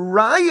 But the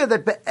raya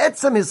that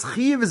be'etzam his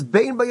chiyuv is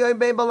bein b'yayim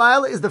bein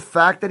balayla is the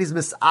fact that he's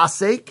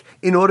misasek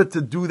in order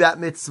to do that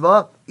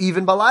mitzvah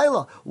even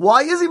balayla.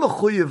 Why is he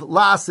mechuyev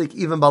la'asek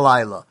even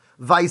balayla?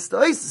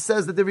 Vaistais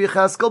says that the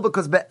Yecheskel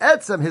because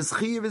be'etzam his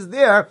chiyuv is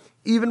there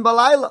even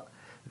balayla.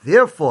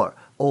 Therefore,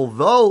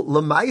 although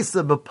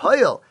lemaisa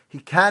b'poyel he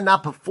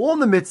cannot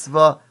perform the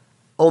mitzvah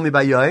only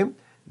by yayim,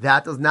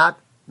 that does not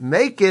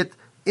make it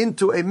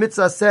into a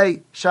mitzvah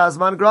say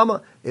shazman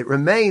grama. It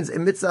remains a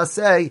mitzvah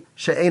say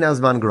she'ein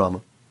azman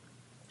grama.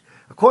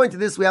 According to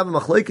this, we have a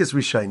machlekes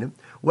rishonim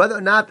whether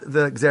or not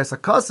the gzeres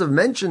hakasav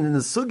mentioned in the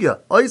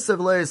sugya oisav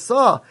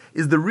le'esah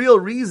is the real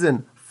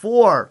reason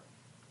for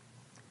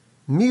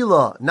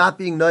Mila not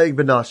being naig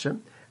benashim,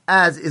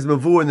 as is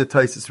mavur in the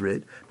Taisus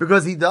Rid,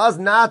 because he does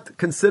not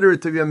consider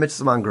it to be a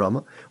mitzvah man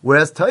grama,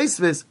 whereas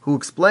Taisvis, who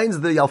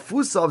explains the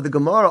Yalfusa of the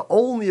Gemara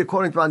only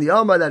according to Randi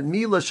Amar, that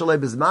Mila Shalei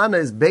Bizmana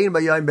is Bein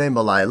Bayayim Bein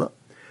Balayla,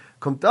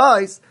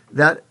 Kumtais,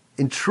 that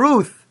in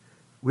truth,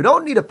 we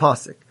don't need a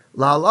pasuk.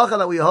 La halacha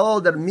that we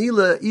hold that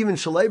Mila, even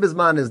Shalei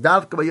Bizman, is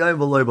Davka Bayayim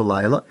V'loy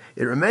Balayla,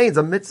 it remains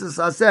a mitzvah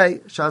saseh,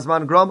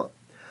 Shazman grama.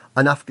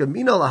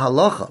 Anafkamina la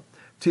halacha,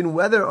 to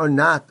whether or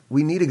not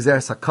we need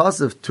exeres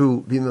hakasav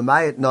to be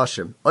memayet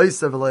nashim,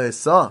 oisav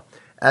v'loyasa,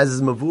 as is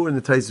mavur in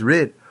the Tais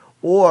Rid,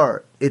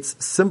 or it's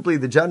simply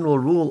the general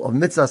rule of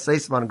mitzvah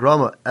seisman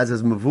grama, as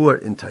is mavur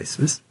in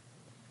Taisvis,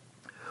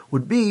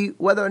 would be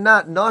whether or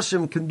not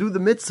nashim can do the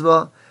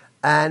mitzvah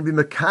and be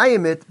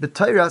mekayim it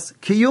b'tayras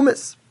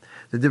kiyumis.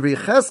 The Divrei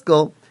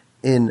Cheskel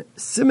in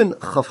Siman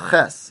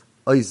Chavches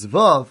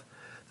Oizvav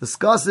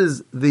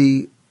discusses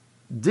the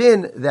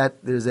din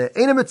that there's a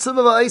ena mitzvah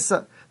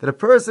v'aisa, that a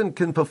person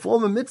can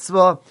perform a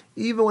mitzvah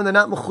even when they're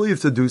not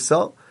mechuyev to do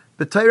so,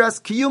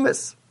 b'tayras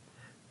kiyumis.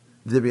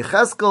 The Rabbi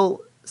Cheskel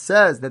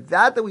says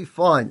that we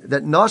find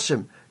that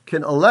nashim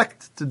can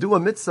elect to do a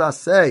mitzvah,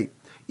 say,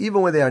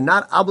 even when they are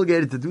not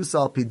obligated to do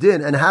so al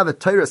pidin, and have a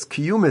tayras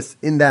kiyumis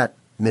in that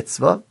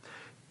mitzvah,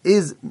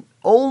 is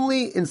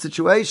only in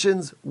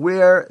situations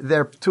where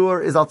their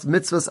ptur is al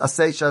mitzvahs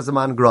asay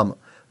shazaman grama.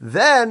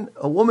 Then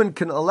a woman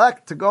can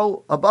elect to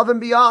go above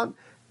and beyond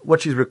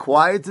what she's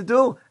required to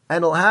do,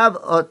 and will have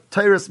a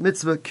tayras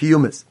mitzvah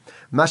kiyumis.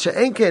 Masha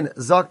enken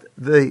zokt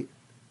the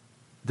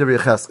Divrei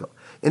Cheskel.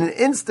 In an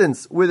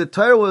instance where the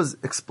Torah was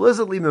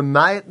explicitly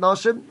memayet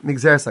nashim,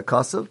 migzeres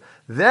hakasav,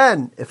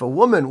 then if a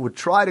woman would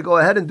try to go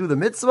ahead and do the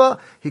mitzvah,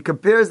 he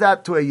compares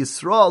that to a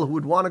Yisrael who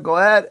would want to go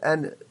ahead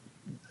and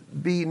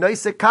be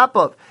Naisek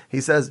Kapav.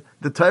 He says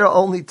the Torah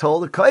only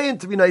told a Kohen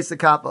to be Naisek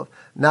Kapav,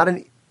 not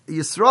an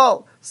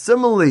Yisrael.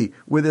 Similarly,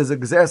 where there's a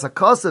Gzeres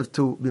HaKosev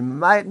to be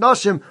Mayat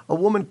Noshim, a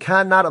woman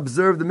cannot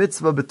observe the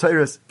mitzvah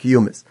b'Teiras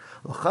Kiyumis.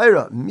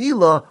 L'chayra,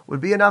 Mila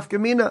would be an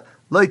Afkamina,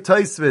 like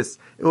Taisvis.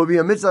 It would be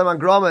a mitzvah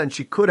mangrama, and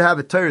she could have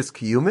a Teiras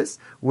Kiyumis,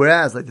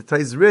 whereas, like the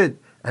Tais Rid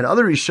and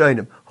other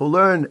Rishonim, who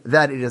learn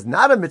that it is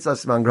not a mitzvah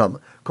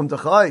mangrama, come to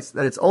Chais,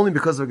 that it's only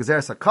because of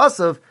Gzeres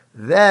HaKosev,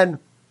 then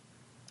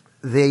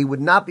they would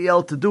not be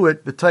able to do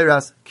it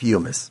b'Teiras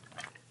Kiyumis.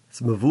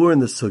 It's mavur in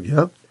the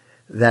sugya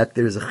that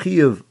there's a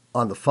chiyuv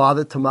on the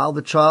father to mal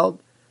the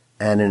child,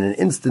 and in an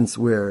instance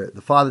where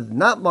the father did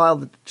not mal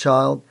the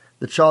child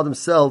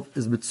himself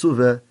is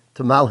mitzuvah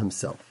to mal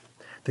himself.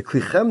 The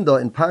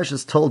Klichemda in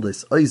Parshas told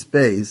us, Ois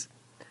Beis,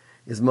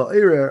 is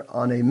ma'irer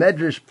on a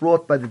medrash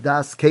brought by the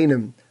Das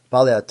Kenim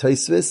Balei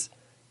HaTosfos,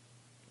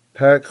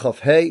 Perek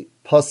Chafhei,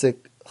 Pasuk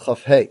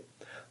Chafhei.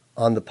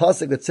 On the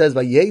Pasuk that says,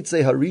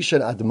 Vayetze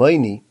Harishan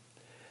Admaini,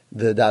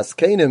 the Das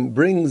Kenim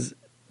brings,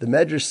 the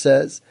medrash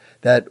says,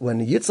 that when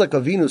Yitzchak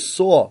Avinu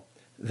saw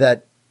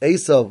that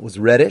Esav was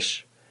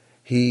reddish,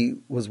 he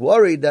was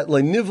worried that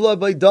Nivla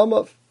by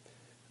Damav,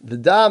 the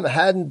dam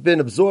hadn't been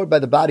absorbed by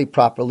the body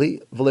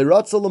properly. As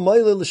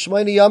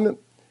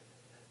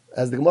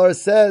the Gemara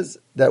says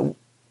that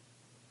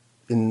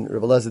in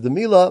Rabbi Elazar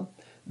Demila,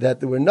 that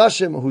there were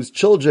nashim whose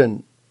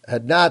children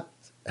had not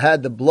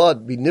had the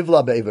blood be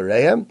nivla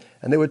be'evareim,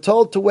 and they were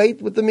told to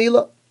wait with the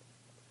mila.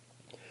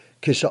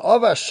 When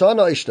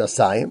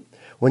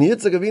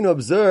Yitzchak Avinu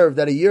observed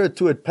that a year or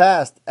two had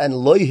passed and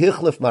loy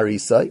hichlif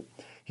marisai,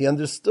 he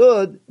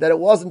understood that it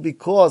wasn't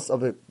because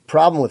of a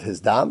problem with his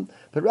dam,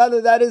 but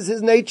rather that is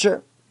his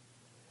nature.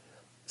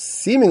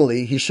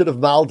 Seemingly, he should have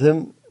mauled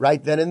him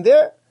right then and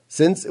there,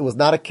 since it was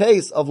not a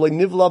case of loy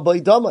nivla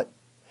b'idamai.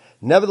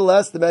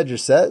 Nevertheless, the Medrash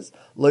says,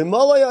 loy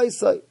malay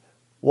aisai.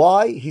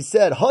 Why? He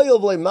said,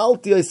 Hayov loy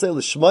malti aisai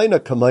l'shmayna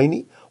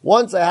kamaini.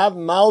 Once I have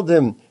mauled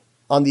him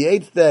on the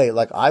 8th day,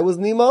 like I was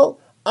nimal,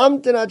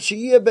 amten ad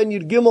sheyeh ben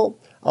yud gimel.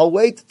 I'll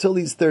wait till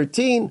he's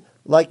 13,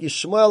 like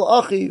Yishmael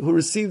Achi, who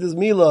received his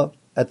Mila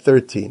at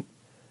 13.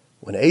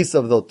 When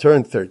Esav, though,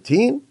 turned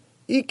 13,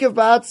 Ikev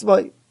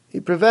Ba'atzmai, he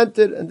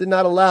prevented and did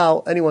not allow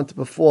anyone to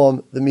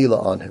perform the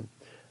Mila on him.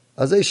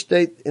 As they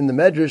state in the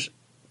Medrash,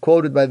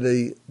 quoted by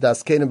the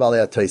Das Kenim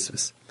Balei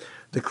HaTosfos.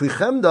 The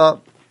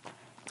Klichemda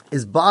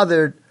is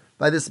bothered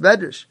by this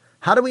Medrash.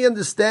 How do we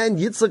understand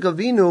Yitzchak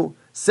Avinu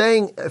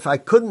saying, if I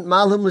couldn't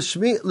mal him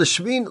l'shmayna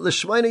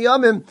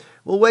yamim,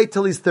 we'll wait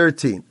till he's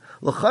 13?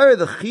 L'chayr,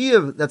 the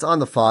chiyuv that's on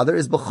the father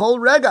is b'chol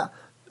rega.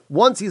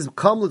 Once he's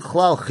come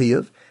l'chlal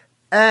chiyuv,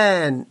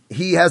 and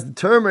he has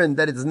determined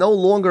that it's no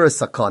longer a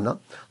sakana,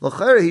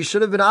 l'chayr, he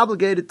should have been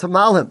obligated to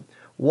mal him.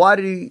 Why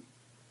did he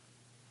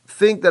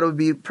think that it would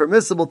be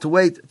permissible to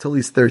wait till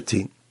he's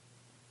 13?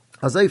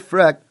 Azay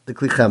frek the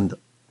klichemda.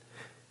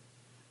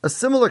 A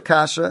similar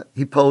kasha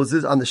he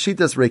poses on the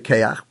Shitas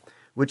Rekeach,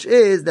 which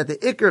is that the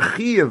ikar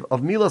chiyuv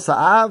of Milas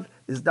Ha'av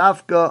is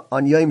dafka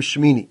on Yom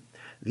Shmini.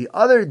 The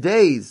other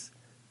days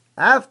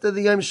after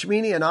the Yom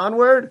Shmini and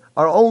onward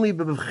are only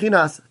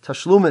b'bchinas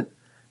tashlumin.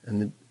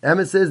 And the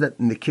Emes says that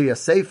in the Kiryas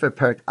Sefer,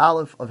 Perek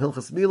Aleph of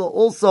Hilchas Mila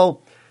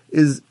also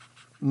is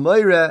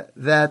Meire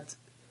that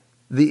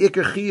the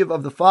Iker Chiyuv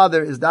of the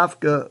father is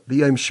Dafka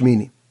b'Yom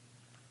Shmini.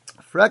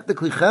 Frek the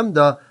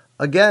Klichemda,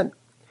 again,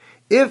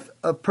 If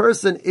a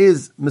person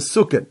is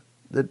mesuken,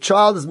 the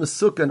child is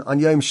mesuken on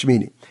Yom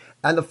Shmini,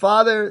 and the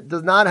father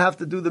does not have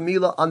to do the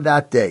milah on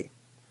that day,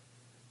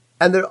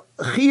 and the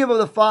chiyuv of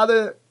the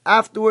father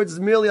afterwards is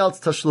merely al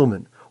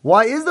tashlumin,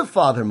 why is the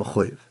father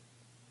mechuyev?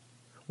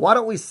 Why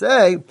don't we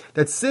say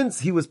that since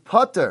he was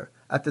pater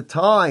at the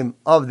time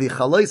of the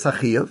chalais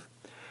hachiyuv,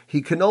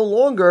 he can no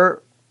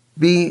longer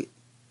be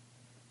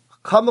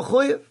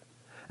mechuyev?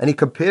 And he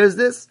compares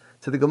this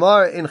to the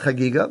Gemara in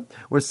Chagiga,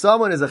 where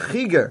someone is a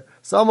chiger,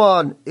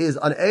 someone is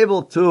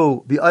unable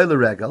to be oile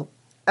regel,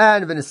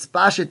 and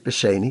v'nispashit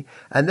b'sheni,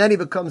 and then he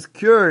becomes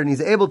cured and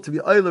he's able to be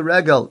oile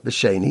regel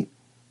b'sheni.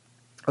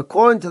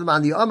 According to the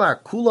Man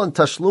Amar, kulon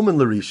tashlumin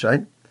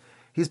l'rishain,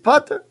 he's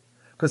pater.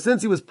 Because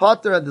since he was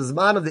pater at the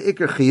zman of the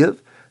ikar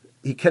chiyuv,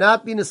 he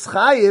cannot be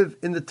nischayiv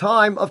in the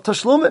time of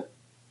tashlumin.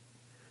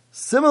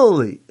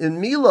 Similarly, in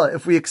Mila,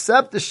 if we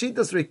accept the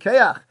shitas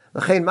rikeach,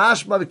 l'chein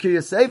mashma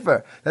v'kirya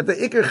sefer, that the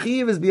ikar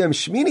chiyuv is b'yam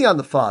shmini on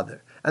the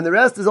father, and the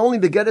rest is only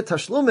begetet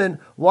tashlumin,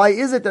 why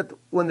is it that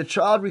when the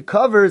child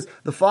recovers,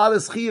 the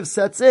father's chiyuv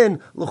sets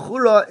in,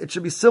 l'chura, it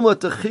should be similar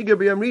to chiger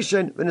b'yam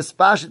rishon,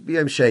 v'nispashit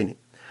b'yam sheni.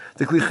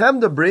 The Kli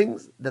Chemda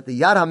brings that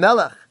the Yad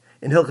HaMelech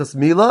in Hilchas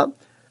Mila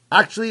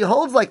actually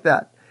holds like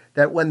that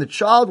when the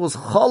child was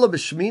chala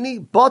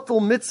b'shmini, batal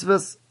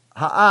mitzvahs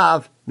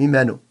ha'av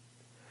mimenu.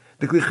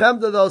 The Kli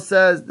Chemda though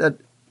says that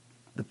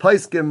the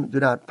Paiskim do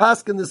not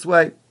paskin this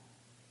way,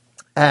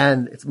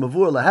 and it's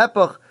mavur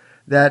lahepach,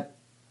 that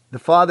the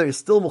father is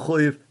still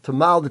mechuyev to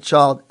mal the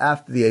child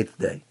after the 8th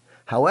day.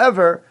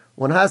 However,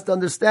 one has to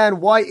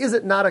understand why is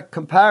it not a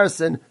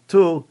comparison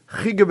to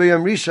chiger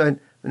b'yom rishon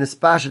and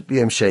espashet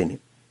b'yom sheni.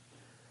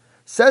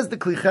 Says the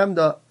Kli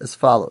Chemda as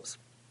follows.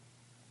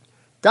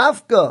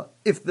 Dafka,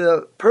 if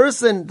the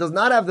person does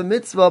not have the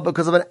mitzvah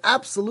because of an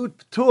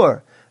absolute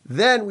p'tur,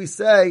 then we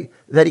say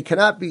that he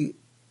cannot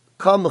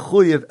become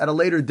mechuyev at a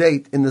later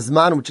date in the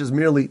zman which is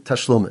merely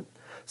tashlumin.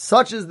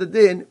 Such is the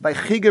din by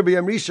chiger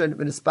b'yom rishon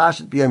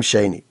v'nispashet b'yom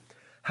sheni.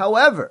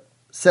 However,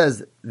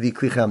 says the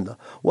Kli Chemda,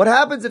 what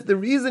happens if the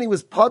reason he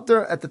was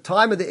pater at the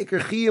time of the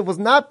ikar chiyuv was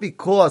not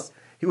because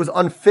he was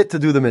unfit to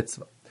do the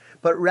mitzvah,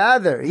 but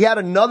rather he had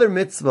another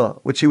mitzvah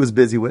which he was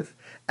busy with,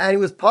 and he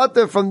was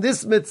pater from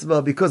this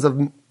mitzvah because of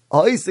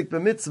ha'isik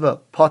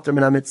b'mitzvah, pater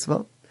min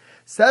ha'mitzvah?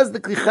 Says the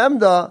Kli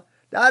Chemda,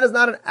 that is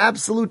not an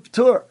absolute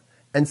p'tur.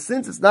 And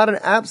since it's not an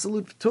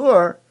absolute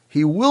p'tur,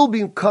 he will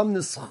become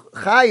this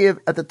chayiv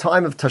at the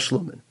time of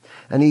tashlumin.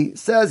 And he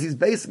says he's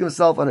basing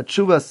himself on a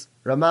tshuvas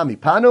Ramami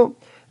Panu,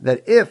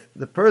 that if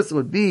the person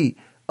would be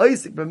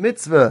ha'isik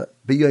b'mitzvah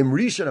b'yom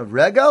rishon of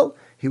regal,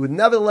 he would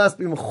nevertheless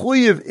be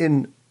mechuyev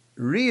in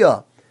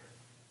riyah,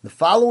 the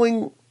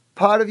following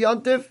part of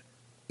Yontif,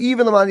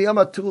 even the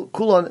Maniyama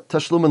Kulon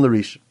Tashlumin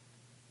L'Rishon.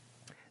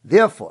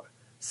 Therefore,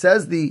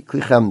 says the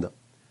Kli Chemda,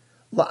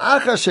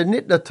 La'acha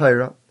Shenitna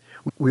Torah,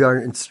 we are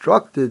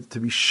instructed to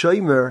be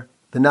shomer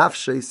the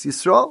Nafshes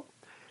Yisrael.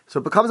 So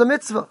it becomes a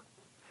mitzvah.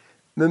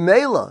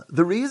 Memela,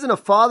 the reason a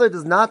father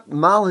does not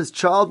mal his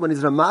child when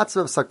he's in a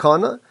matzah of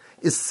sakana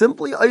is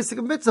simply Isaac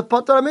of mitzvah,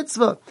 patar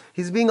mitzvah.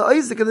 He's being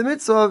Isaac in the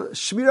mitzvah of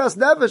Shmiras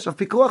Nefesh, of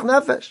Pikuach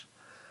Nefesh.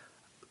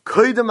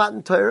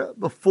 Torah,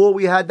 before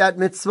we had that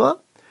mitzvah,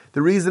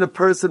 the reason a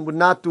person would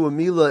not do a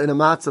milah in a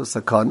matzah of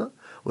sakana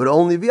would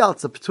only be al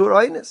tzaptur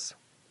einis.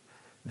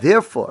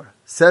 Therefore,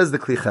 says the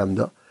Kli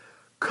Chemda,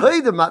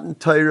 Koydem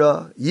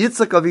Torah,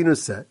 Yitzchak Avinu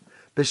said,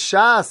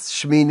 B'shas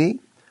Shmini,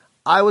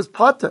 I was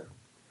pater.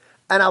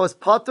 And I was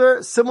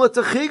pater similar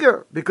to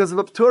Chiger, because of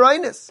a ptur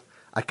einis.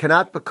 I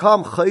cannot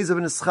become chayzav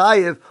and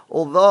ischayev,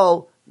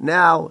 although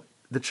now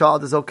the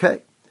child is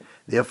okay.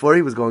 Therefore,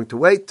 he was going to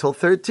wait till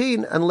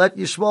 13 and let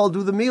Yishmael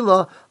do the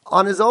milah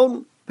on his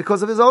own,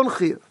 because of his own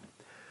chiyuv.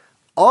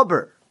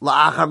 Aber,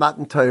 la'achar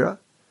matan Torah,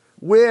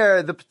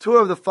 where the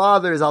p'tur of the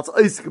father is als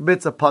oisik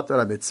mitzvah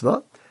pater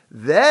mitzvah,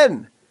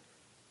 then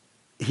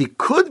he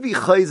could be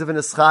chayzav and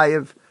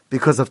ischayev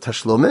because of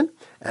tashlumin,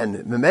 and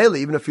memele,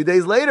 even a few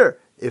days later,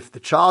 if the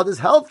child is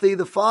healthy,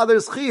 the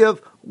father's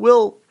chiyuv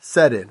will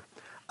set in.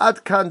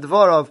 Ad kan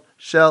dvarav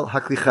shel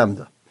hakli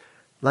chemda.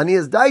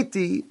 Lanias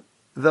daiti,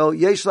 though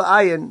yesh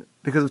la'ayin,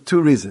 because of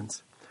two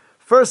reasons.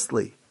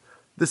 Firstly,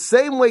 the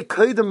same way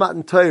Koydem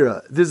Matan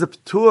Torah, there's a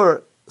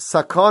p'tur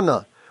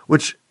sakana,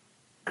 which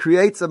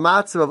creates a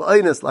matzav of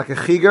einus, like a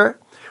chiger,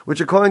 which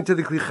according to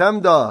the Kli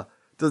Chemda,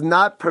 does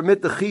not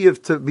permit the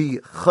chiyuv to be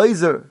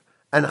chayzer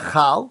and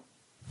chal.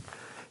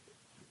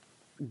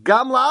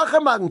 Gam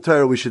la'achar Matan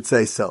Torah, we should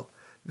say so.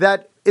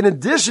 That in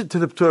addition to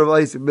the p'tur of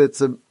Isaac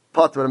mitzvah,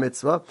 pater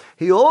mitzvah,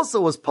 he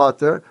also was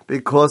pater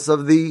because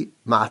of the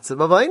matzav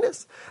of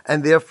einus,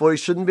 and therefore he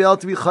shouldn't be able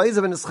to be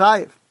chayzav and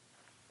ischayev.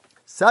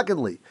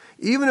 Secondly,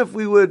 even if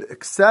we would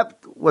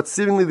accept what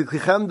seemingly the Kli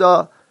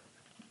Chemda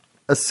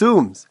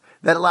assumes,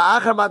 that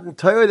la'achar matan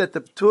Torah, that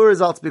the p'tur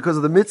is also because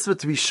of the mitzvah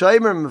to be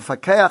shomer and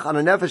mefakeach on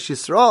a nefesh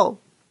Yisrael,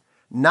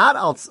 not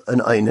als an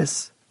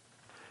einus,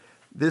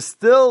 there's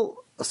still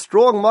a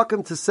strong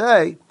makom to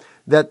say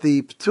that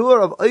the p'tur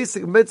of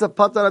Isaac mitzvah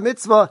pater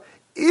mitzvah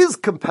is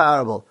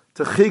comparable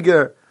to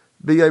chiger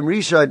b'yom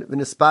rishon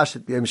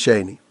v'nispashet b'yom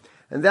sheni.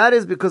 And that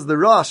is because the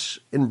Rosh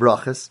in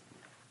Brachas,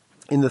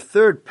 in the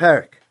third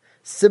parak,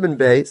 Siman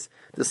Beis,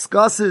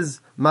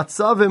 discusses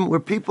matzavim where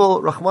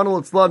people, Rahman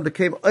al-Islam,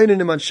 became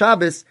Einanim on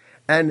Shabbos,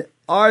 and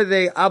are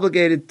they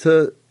obligated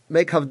to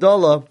make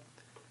Havdalah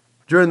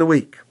during the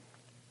week?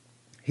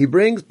 He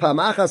brings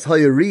Pamachas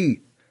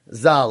Hayari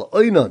Zal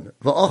Einon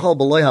V'achal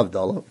B'loi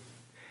Havdalah.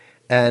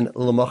 And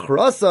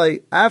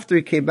L'machrasai, after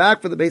he came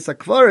back for the Beis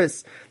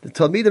HaKvaris, the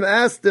Talmidim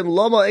asked him,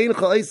 Lama Eincha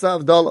Eisa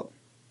Havdalah.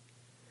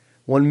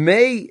 One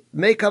may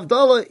make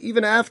Havdalah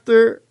even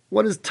after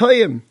one is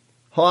Toyim.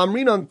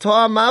 Ha'amrinon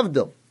Ta'am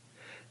Avdal.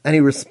 And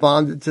he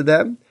responded to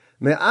them,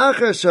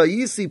 Me'acher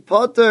Shayisi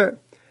Potter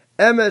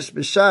Emesh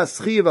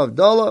B'shas Chiv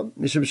Havdalah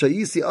Mishum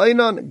Shayisi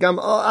Einon Gam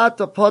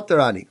A'ata Potter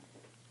Ani.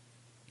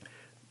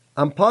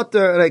 I'm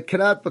Potter and I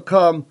cannot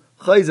become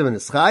Chayzev and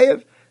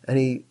Ischayev. And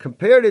he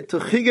compared it to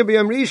Chigah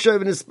B'Yam Rishon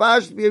and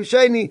Ispash B'Yam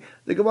Sheni,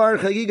 the Gemara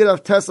Chagigah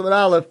of Tesla and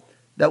Aleph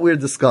that we're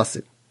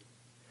discussing.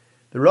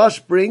 The Rosh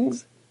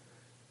brings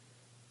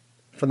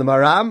from the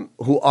Maram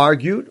who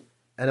argued,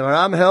 and the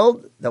Maram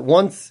held that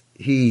once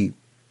he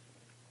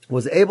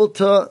was able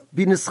to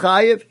be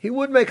Nischayev, he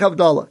would make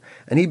Havdalah.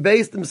 And he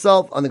based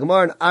himself on the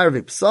Gemara in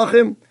Arvi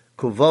Psachim,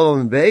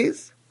 Kuvavam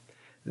Beis,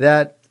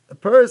 that a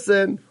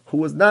person who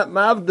was not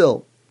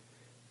Mavdil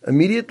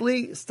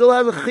immediately still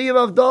has a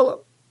Chiyav Havdalah.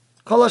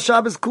 Kol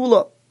HaShabbos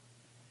Kula.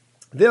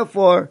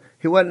 Therefore,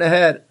 he went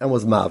ahead and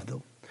was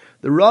Mavdil.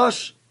 The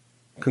Rosh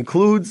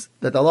concludes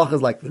that the halacha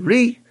is like the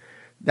Ri.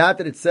 Not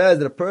that it says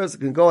that a person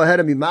can go ahead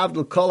and be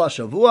Mavdil Kol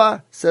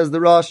HaShavua, says the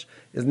Rosh,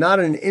 is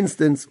not an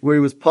instance where he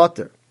was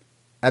Potter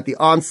at the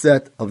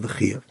onset of the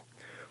Chiyuv.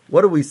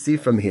 What do we see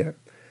from here?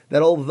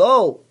 That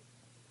although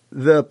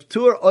the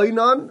Ptur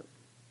Oinon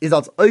is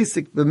als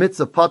Oisik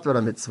b'mitzvah Potter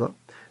HaMitzvah,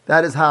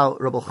 that is how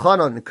Rabbi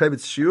Chanan in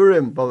Kibutz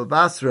Shiurim, Baba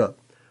Basra,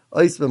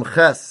 Ois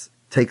B'mches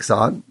takes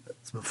on.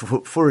 It's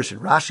Furish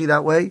and Rashi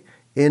that way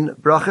in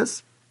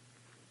Brachas.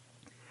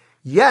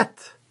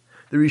 Yet,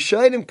 the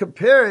Rishonim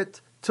compare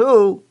it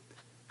to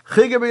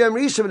Chigah B'Yam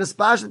Rishon and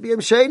Espashet B'Yam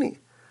Sheni.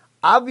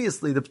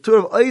 Obviously, the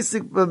Ptur of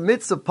Oisik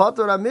b'mitzvah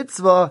Potter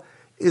HaMitzvah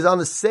is on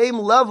the same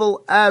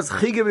level as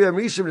Chigah B'Yam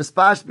Rishon and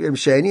Espashet B'Yam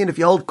Sheni. And if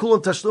you hold Kul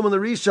and Tashlum on the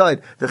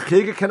Rishon, the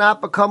Chigah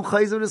cannot become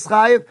Chayzev and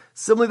Eschayev.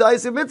 Similarly,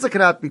 the Oisik Mitzvah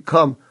cannot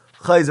become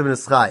Chayzev and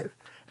Eschayev.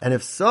 And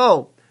if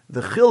so,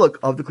 the chiluk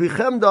of the Kli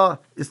Chemda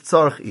is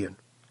tzarech iyan.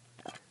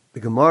 The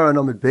Gemara on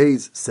Amud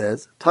Beis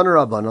says, Tana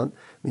Rabbanon,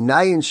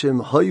 Minayin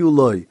shem hayu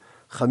loy,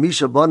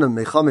 chamisha banim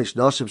mechamesh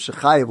nashim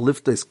shechayev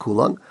liftes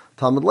kulan,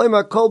 Talmud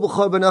leima kol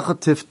b'chor b'necha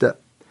tifte. The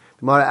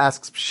Gemara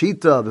asks,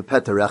 Pshita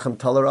v'peta rechem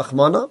tala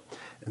rachmana?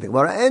 And the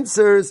Gemara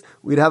answers,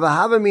 we'd have a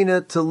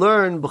havamina to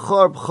learn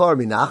b'chor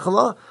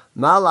minachla,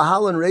 ma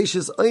lahalan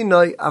reishis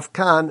oinoi,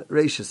 afkan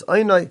reishis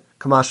oinoi,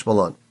 kamash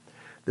malon.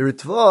 The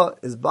Ritva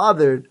is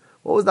bothered.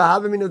 What was the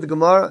havamina of the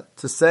Gemara?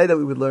 To say that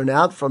we would learn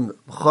out from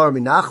B'chor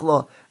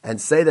Minachla and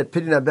say that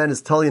Pidyon Ben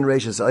is Tali and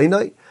Reishis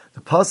Einai.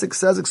 The Pasuk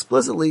says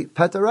explicitly,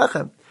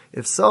 Petarechem.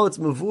 If so, it's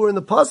Mavur in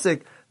the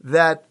Pasuk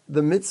that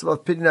the mitzvah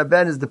of Pidyon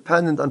Ben is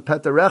dependent on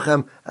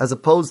Petarechem as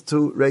opposed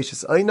to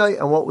Reishis Einai.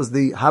 And what was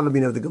the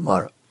havamina of the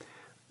Gemara?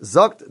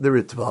 Zokt the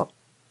Ritva.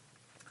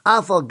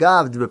 Afal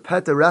Gav de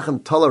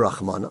Petarechem Tola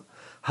Rachmana.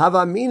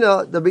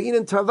 Havamina de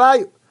Be'inin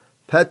Travayu.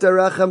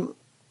 Petarechem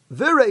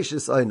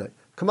V'Reishis Einai.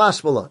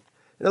 Kamash Malon.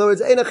 In other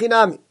words, Eina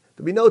Chinami.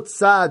 There'd be no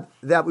tzad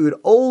that we would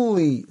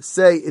only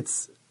say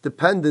it's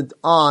dependent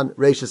on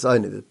Reishis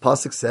Einai. The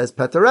Pasuk says,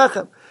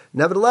 Petarechem.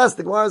 Nevertheless,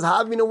 the Gemara's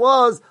havamina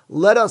was,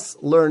 let us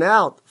learn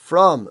out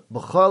from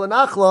B'chor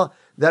L'Nachla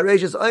that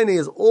Reishis Einai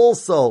is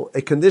also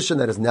a condition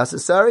that is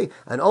necessary,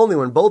 and only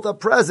when both are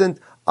present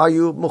are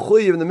you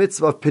mechuyev in the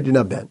mitzvah of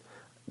Pidyon Ben.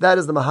 That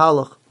is the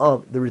mahalach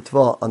of the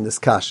Ritva on this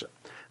kasha.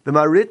 The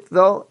Marit,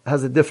 though,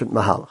 has a different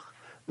mahalach.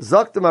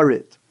 Zok the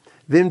Marit.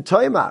 Vim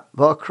toimar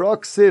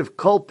v'akrok siv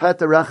kol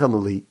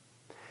petarechem li,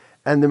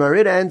 and the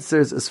Marid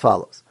answers as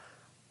follows: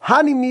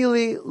 Hani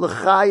mili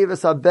l'chayiv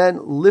es haben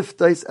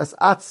liftais es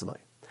atzmai,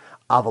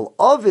 aval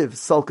aviv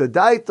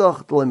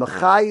salkadaitoch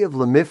d'lemechayiv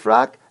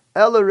lemifrak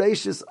ela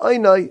reishis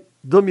oinai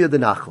dumya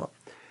denachla.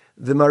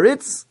 The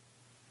Marit's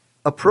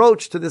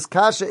approach to this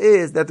kasha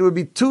is that there would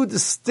be two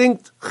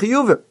distinct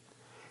chiyuvim.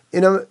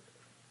 In an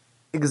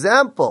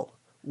example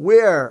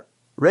where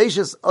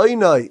reishis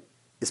oinai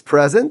is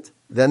present,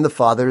 then the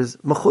father is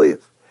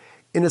mechuyev.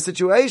 In a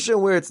situation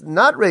where it's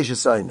not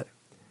reishis oinai,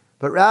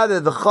 but rather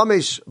the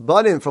chamesh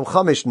banim from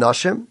chamesh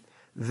nashim,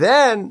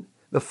 then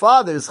the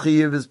father's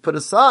chiyuv is put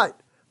aside.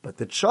 But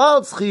the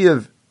child's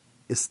chiyuv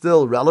is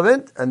still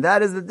relevant, and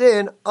that is the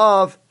din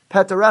of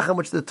petarechem,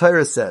 which the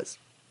Torah says.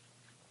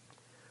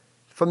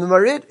 From the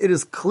Marit, it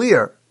is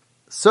clear,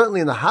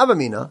 certainly in the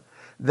Havamina,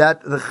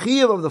 that the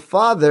chiyuv of the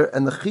father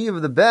and the chiyuv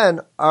of the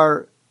ben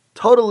are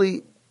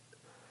totally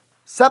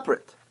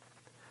separate.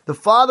 The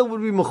father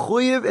would be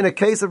mechuyev in a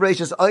case of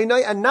reishis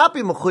oinai and not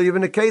be mechuyev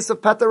in a case of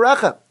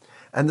petarechem.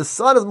 And the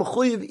son is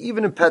mechuyev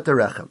even in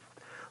petarechem.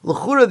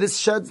 L'chura, this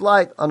sheds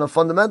light on a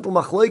fundamental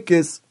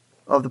machlokes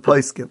of the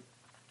poskim.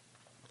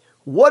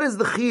 What is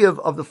the chiyuv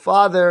of the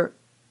father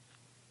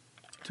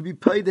to be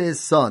paid to his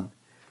son?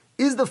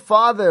 Is the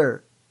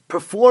father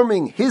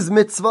performing his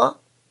mitzvah?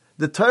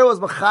 The Torah was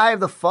mechayev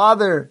the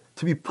father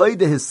to be paid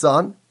to his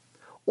son,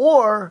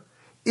 or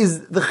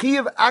is the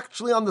chiyuv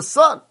actually on the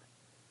son?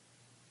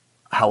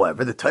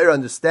 However, the Torah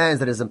understands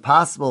that it is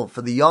impossible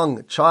for the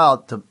young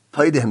child to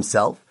pay to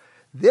himself.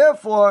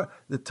 Therefore,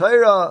 the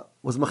Torah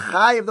was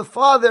mechayev the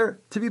father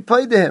to be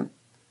paid to him.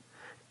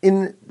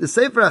 In the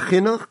Sefer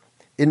HaChinuch,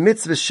 in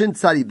Mitzvah Shin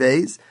Tzadi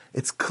Beis,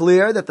 it's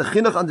clear that the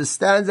Chinuch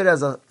understands it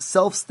as a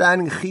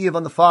self-standing chiyuv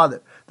on the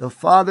father. The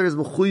father is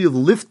mechuyev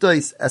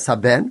liftois es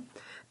haben,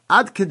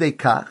 ad kedei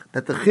kach,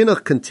 that the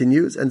Chinuch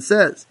continues and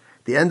says,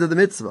 the end of the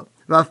mitzvah,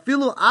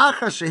 v'afilu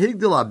acha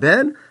shehigdil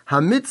haben,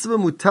 ha-mitzvah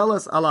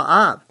mutelas ala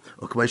av.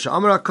 Ukmei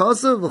she'amar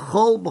HaKosav,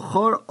 v'chol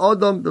b'chor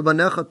odom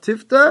b'banecha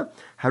tifta,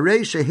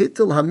 harei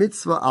shehitil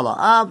ha-mitzvah ala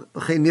av,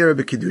 v'chei nira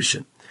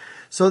b'Kidushin.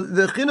 So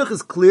the chinuch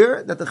is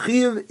clear that the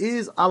chiyuv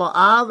is ala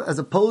av as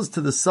opposed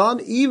to the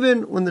son,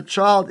 even when the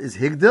child is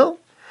higdil.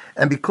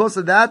 And because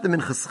of that, the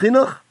Minchas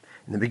Chinuch,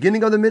 in the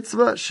beginning of the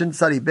mitzvah, Shin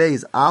Tzadi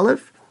Beis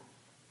Aleph,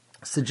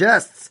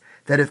 suggests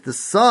that if the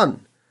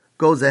son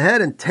goes ahead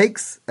and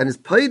takes and is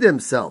paid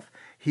himself,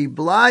 he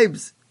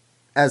blibes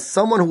as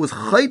someone who was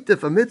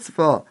chaytif a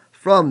mitzvah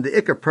from the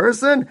ikar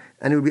person,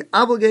 and he would be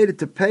obligated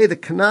to pay the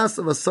knas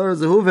of Asar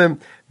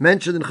Zehuvim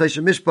mentioned in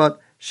Choshen Mishpat,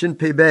 Shin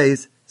Pei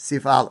Beis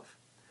Sif Aleph.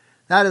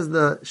 That is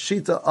the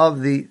shita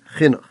of the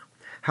chinuch.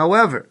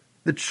 However,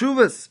 the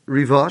Tshuvas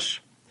Rivosh,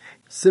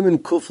 Siman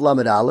Kuf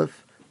Lamed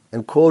Aleph,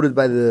 and quoted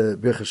by the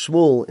Birchei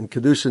Shmuel in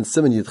Kidushin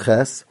Siman Yud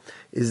Ches,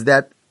 is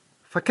that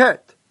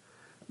fakert.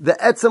 The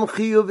etzem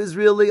chiyuv is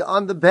really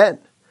on the ben,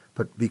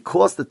 but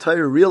because the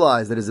Torah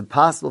realized that it is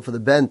impossible for the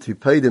ben to be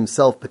paid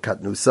himself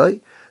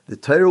bekatnusai, the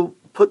Torah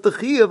put the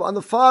chiyuv on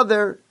the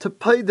father to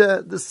pay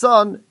the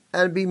son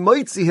and be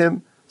moitzi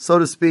him, so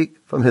to speak,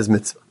 from his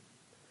mitzvah.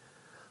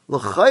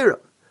 L'chayra,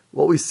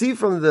 what we see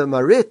from the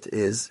Marit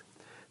is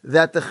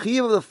that the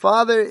chiyuv of the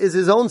father is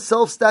his own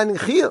self-standing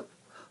chiyuv,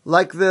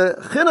 like the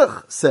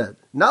chinuch said,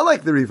 not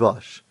like the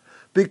Rivash.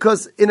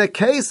 Because in a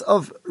case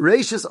of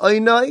Reishis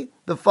Einai,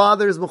 the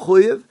father is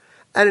mechuyev,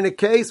 and in a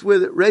case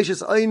where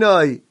Reishis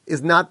Einai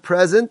is not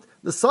present,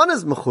 the son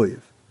is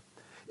mechuyev.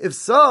 If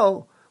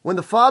so, when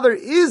the father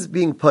is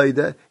being paid,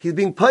 he's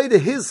being paid to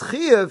his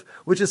chiyuv,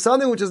 which is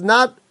something which is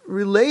not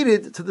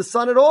related to the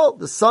son at all.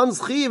 The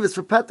son's chiyuv is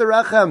for Peter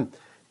Rechem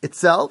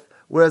itself,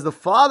 whereas the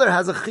father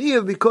has a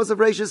chiyuv because of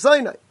Reishis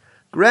Einai.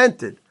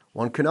 Granted,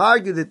 one can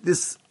argue that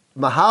this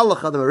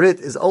Mahalach of the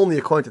Marit is only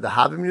according to the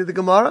Havim of the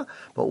Gemara,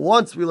 but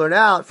once we learn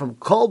out from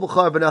Kol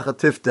B'char B'necha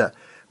Tifta,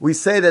 we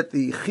say that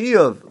the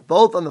chiyuv,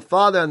 both on the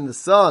father and the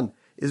son,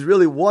 is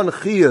really one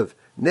chiyuv,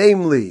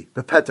 namely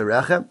Bepeter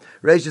Rechem.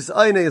 Reishis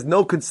Einai is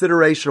no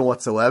consideration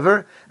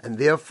whatsoever, and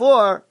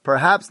therefore,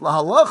 perhaps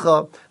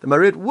Lahalacha, the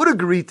Marit would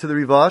agree to the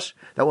Rivash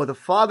that what the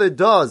father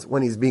does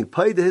when he's being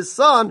paid to his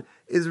son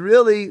is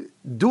really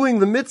doing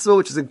the mitzvah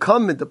which is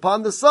incumbent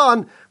upon the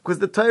son, because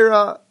the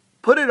Torah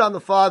put it on the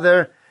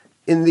father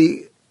in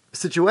the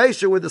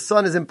situation where the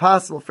son is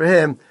impossible for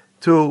him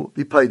to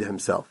be paid to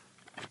himself.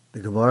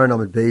 The Gemara in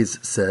Amud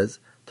Beis says,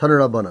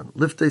 Taner Rabbanan,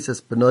 liftes es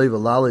benoi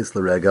v'lales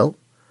l'regel,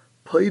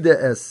 paide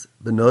es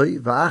benoi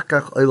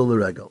v'achkach oilo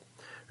l'regel.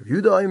 Rav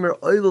Yehuda Omer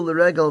oilo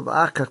l'regel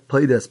v'achkach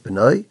paide es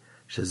benoi,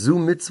 shezu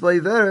mitzvah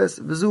iveres,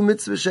 v'zu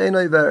mitzvah she'ena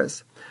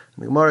iveres.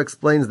 And the Gemara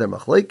explains their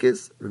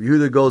machlekes. Rav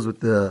Yehuda goes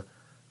with the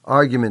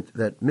argument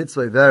that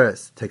mitzvah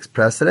iveres takes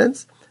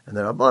precedence, and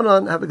the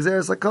Rabbanan have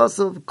exeris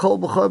HaKosav, Kol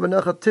B'chor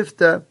B'necha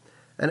Tifta,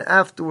 and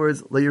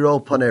afterwards,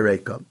 Le'yiro Panei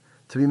Reikam,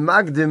 to be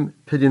Magdim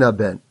Pidin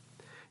Ben.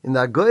 In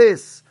the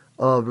Agoyes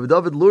of Rabbi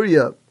David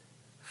Luria,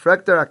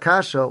 Frekter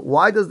Akasha,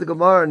 why does the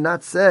Gemara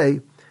not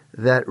say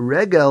that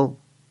Regel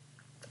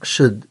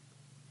should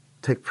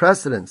take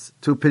precedence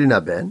to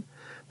Pidin Ben?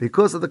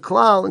 Because of the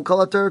klal in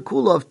Kol HaTorah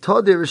Kula of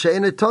Todir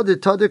V'She'enei Todir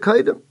Todir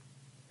Kaidim.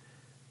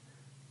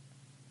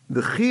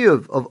 The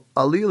chiyuv of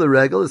Ali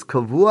l'regel is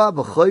kavua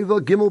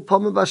b'choiva gimel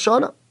pamim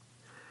b'ashana.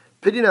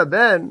 Pidin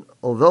ben,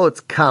 although it's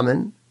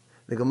common,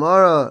 the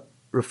Gemara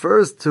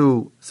refers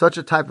to such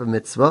a type of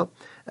mitzvah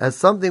as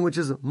something which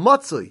is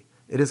matzui.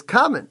 It is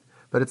common,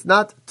 but it's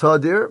not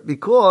tadir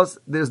because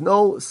there's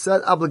no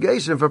set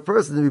obligation for a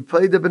person to be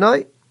paid the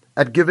benai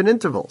at given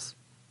intervals.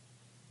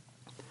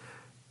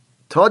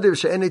 Tadir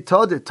she'eni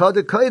tadir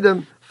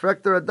kaidem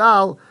frekter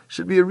adal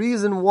should be a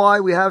reason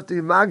why we have to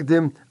be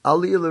magdim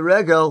Ali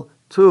l'regel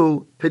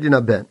to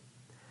Pidin Ben.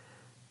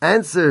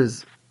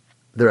 Answers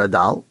the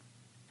Radal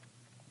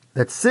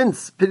that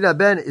since Pidin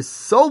Ben is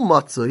so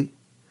matzui,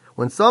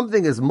 when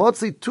something is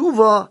matzui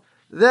tuva,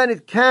 then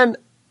it can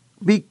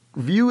be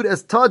viewed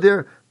as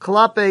tadir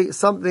klape,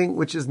 something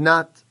which is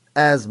not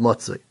as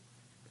matzui.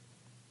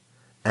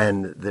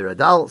 And the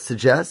Radal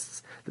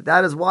suggests that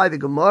that is why the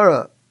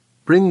Gemara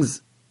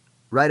brings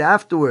right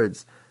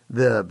afterwards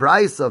the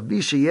Brais of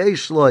Bishiyei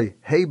Shloi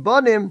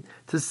Heibanim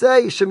to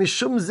say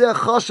Shemishum Zeh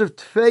Chashav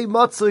Tfei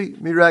Matzui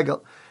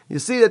Miregel. You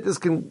see that this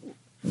can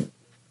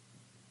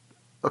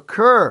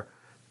occur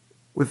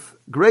with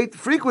great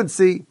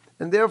frequency,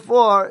 and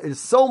therefore it is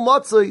so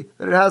matzui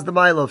that it has the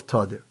mile of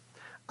Tadir.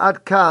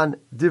 Ad Kan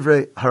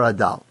Divrei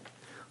Haradal.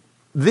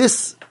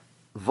 this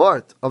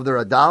vart of the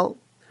Radal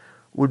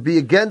would be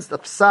against a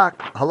psak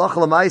halacha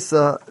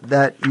l'maisa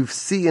that you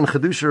see in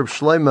Kidushin of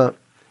Shloima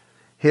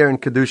here in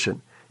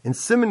Kidushin. In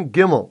Siman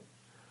Gimel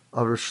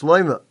of Rav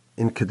Shloima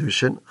in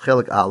Kidushin,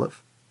 Chelik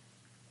Aleph,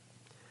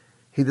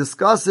 he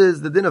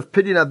discusses the din of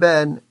Pidyon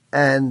Haben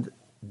and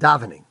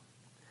davening.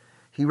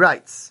 He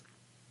writes,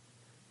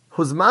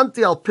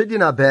 Huzmanti al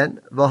Pidyon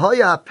Haben,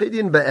 v'hoya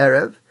Pidyon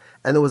be'erev,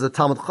 and there was a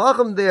Talmud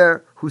Chacham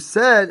there who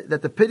said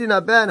that the Pidyon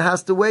Haben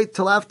has to wait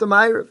till after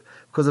Ma'ariv,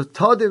 because of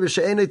Tadir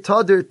v'she'enei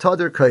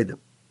Tadir Kaidim.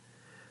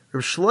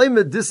 Rav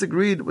Shloima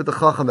disagreed with the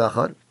Chacham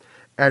Echad,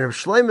 and Rav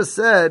Shloima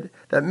said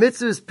that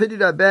mitzvah's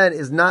Pidyon Haben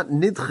is not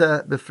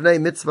nidche b'fnei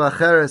mitzvah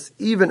acheres,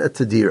 even a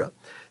Tadira,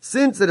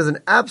 since it is an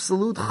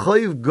absolute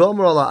chayiv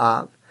gomer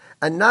ala'av,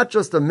 and not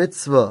just a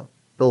mitzvah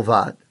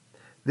bilvad.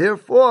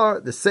 Therefore,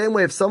 the same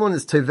way if someone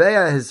is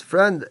teveya his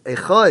friend a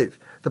chayiv,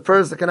 the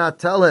person cannot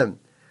tell him,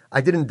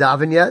 I didn't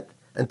daven yet,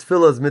 and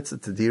tefillah is mitzvah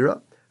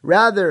tadira.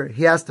 Rather,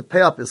 he has to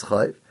pay up his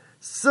chayiv.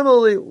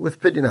 Similarly with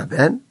Pidyon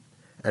Haben,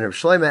 and Rav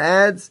Shloima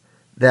adds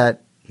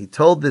that he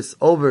told this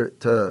over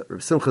to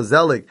Rav Simcha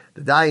Zelig,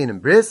 the Dayan in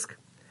Brisk,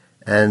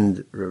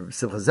 and Rav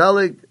Simcha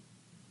Zelig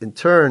in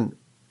turn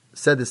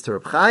said this to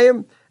Rav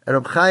Chaim, and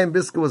Rav Chaim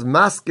Briska was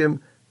maskim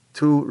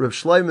to Rav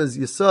Shloima's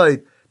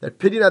Yesod that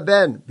Pidyon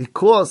Haben,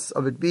 because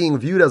of it being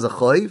viewed as a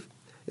chayiv,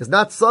 is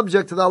not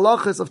subject to the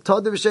halachas of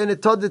Tadir v'she'enei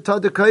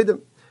Tadir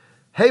Kaidim.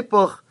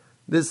 Heipach,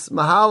 this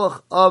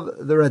mahalach of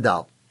the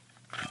Radal.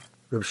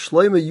 Rav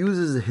Shloima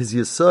uses his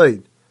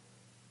Yesod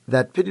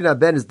that Pidyon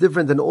Haben is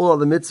different than all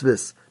other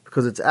mitzvahs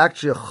because it's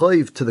actually a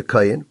chayiv to the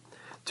kayin.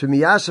 To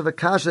Miyashav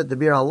Akasha, the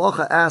Bir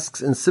Halacha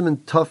asks in Siman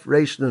Tov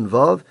Reish Nun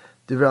Vav,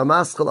 Divrei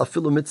Amaschal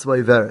Afilu Mitzvah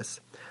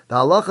Iveres. The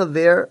halacha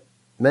there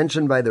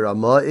mentioned by the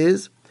Ramah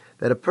is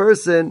that a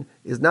person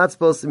is not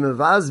supposed to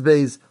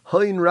mevazbeis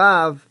hoin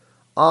rav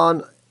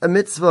on a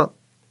mitzvah.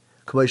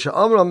 K'moshe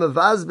Amar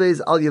mevazbeis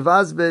al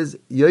yevazbeis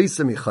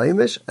yoyse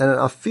michaimish and an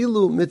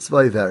afilu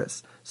mitzvah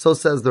iveres. So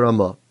says the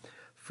Ramah.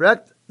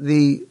 Frekt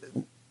the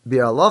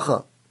Bir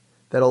Halacha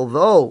that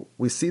although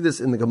we see this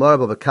in the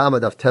Gemara of Kama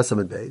Daf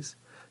Tesamid Beis,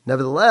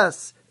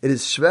 nevertheless it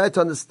is schwer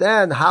to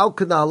understand how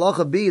could the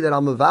halacha be that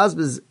al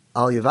mevazbeis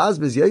al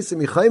yevazbeis yoyse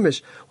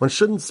michaimish one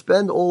shouldn't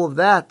spend all of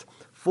that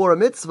for a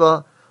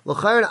mitzvah.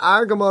 L'chayr in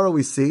our Gemara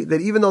we see that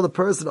even though the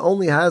person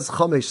only has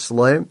chamesh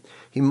slaim,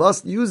 he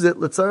must use it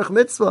l'tzarech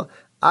mitzvah.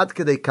 Ad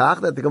kedei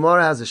kach that the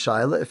Gemara has a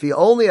shaila. If he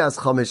only has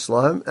chamesh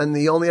slaim and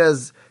he only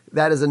has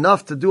that is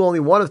enough to do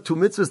only one of two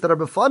mitzvahs that are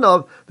befun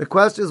of, the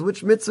question is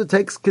which mitzvah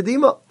takes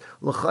kedima.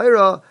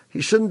 L'chayra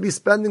he shouldn't be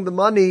spending the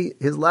money,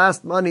 his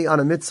last money, on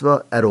a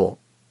mitzvah at all.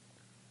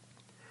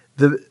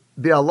 The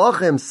Bir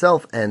Halacha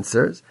himself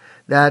answers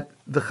that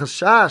the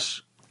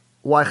chashash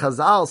why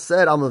Chazal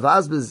said Al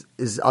Mevazbez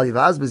is Al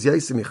Yevazbez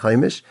Yasim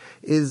Michaimish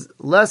is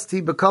lest he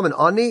become an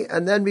ani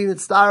and then be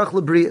mitzdarach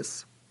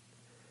lebrius.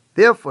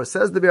 Therefore,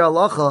 says the Bir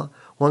Halacha,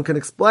 one can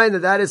explain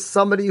that is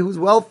somebody who's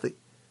wealthy.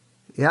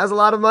 He has a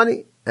lot of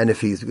money, and if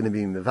he's going to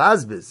be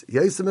Mevazbez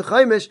Yasim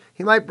Michaimish,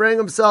 he might bring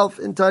himself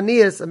into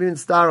anias and be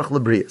mitzdarach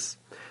lebrius.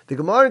 The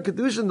Gemara in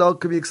Kidushin though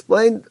could be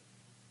explained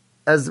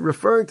as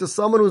referring to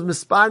someone who's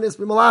misparnis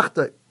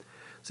b'malachta.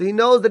 So he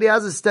knows that he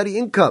has a steady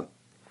income,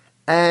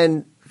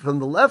 and from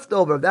the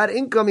leftover of that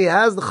income, he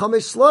has the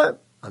chamesh slaim.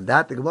 On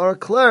that, the Gemara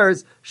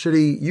declares, should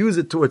he use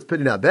it towards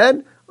Pidyon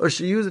Haben, or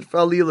should he use it for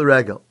aliyah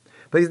l'regel?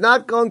 But he's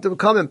not going to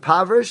become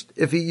impoverished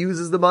if he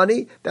uses the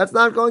money. That's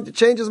not going to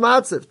change his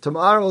matziv.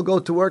 Tomorrow he'll go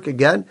to work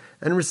again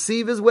and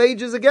receive his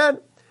wages again.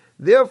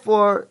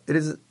 Therefore, it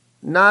is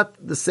not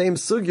the same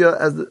sugya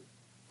as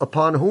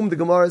upon whom the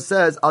Gemara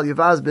says, Al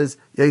Yevazbez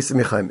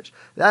Yasim Michaimish.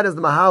 That is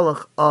the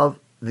mahalach of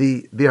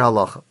the Bir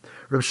Halacha.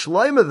 Rav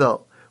Shloima,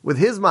 though, with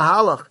his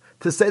mahalach,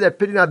 to say that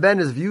Pidyon Haben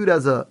is viewed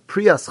as a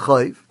priyas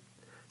chayv,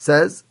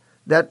 says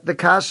that the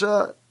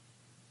kasha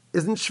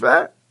isn't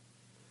shver.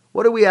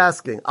 What are we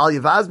asking? Al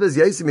yevazbez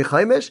yasim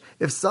michaimish?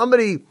 If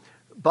somebody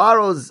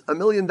borrows $1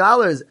 million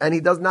and he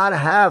does not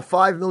have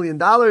 $5 million,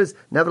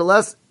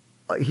 nevertheless,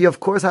 he of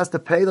course has to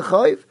pay the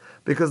chayv,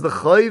 because the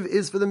chayv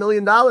is for the $1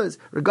 million,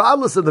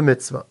 regardless of the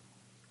mitzvah.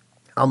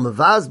 Al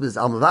mevazbez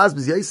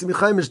yasim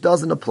michaimish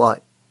doesn't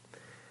apply.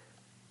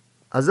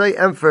 Azay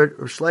Emford,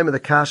 Rav Shloima the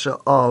kasha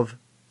of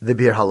the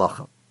Bir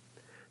Halacha.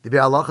 The Bir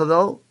Halacha,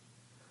 though,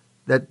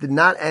 that did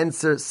not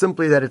answer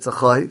simply that it's a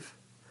chayv,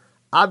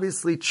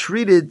 obviously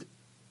treated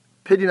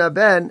Pidyon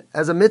Haben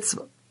as a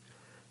mitzvah.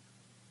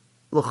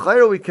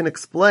 L'chayra we can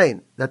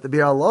explain that the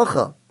Bir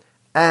Halacha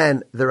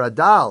and the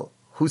Radal,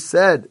 who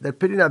said that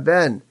Pidyon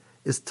Haben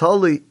is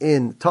totally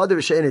in Tadir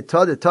v'she'enei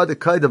Tadir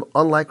Kaidim,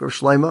 unlike Rav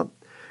Shloima,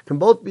 can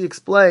both be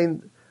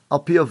explained al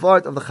pi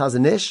avart of the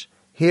Chazon Ish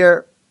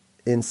here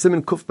in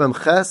Siman Kuf Mem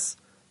Ches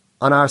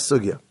on our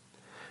sugya.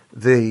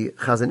 The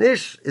Chazon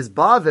Ish is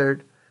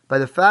bothered by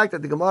the fact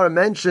that the Gemara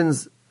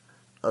mentions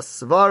a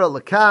svara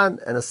lakan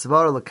and a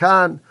svara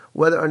lakan,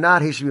 whether or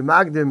not he should be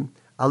magdim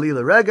ali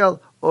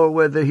l'regel, or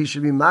whether he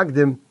should be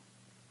magdim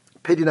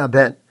Pidyon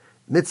Haben,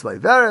 mitzvah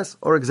iveres,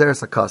 or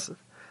exeres hakasav.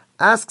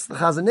 Asks the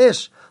Chazon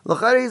Ish,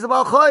 l'chayr he's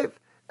about chayv,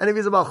 and if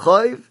he's about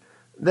chayv,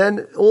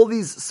 then all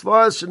these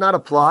svaras should not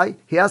apply.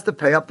 He has to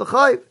pay up the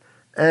chayv.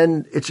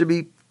 And it should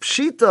be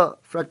pshita,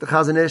 frak the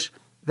Chazon Ish,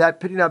 that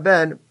Pidyon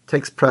Ben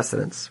takes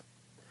precedence.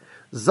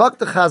 Zok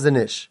the Chazon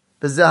Ish,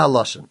 b'zeh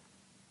haloshen.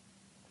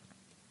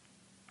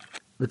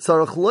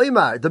 V'tzarech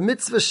loymar, the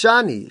mitzvah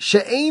shani,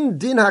 she'ein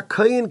din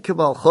ha'koyin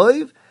kibal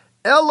chayv,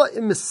 ela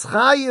im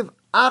mischayiv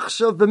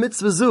achshav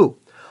b'mitzvah zu.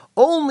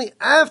 Only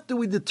after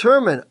we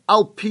determine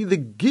al pi the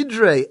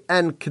gidre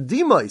and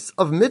kedimos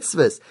of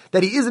mitzvahs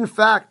that he is in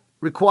fact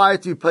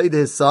required to be paid to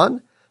his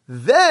son,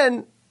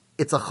 then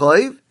it's a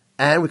chayv,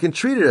 and we can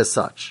treat it as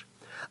such.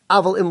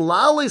 Aval im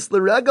lalis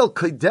l'regel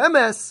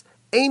kodemes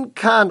ein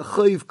kan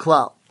chayv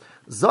klal.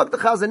 Zog the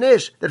Chazon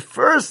Ish that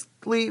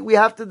firstly we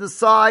have to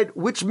decide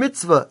which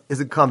mitzvah is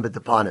incumbent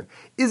upon him.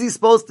 Is he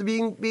supposed to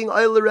be being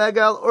oil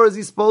l'regel, or is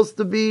he supposed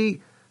to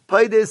be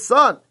paid to his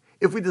son?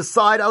 If we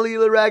decide ali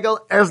l'regel,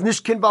 er's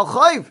nishkin bal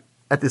chayv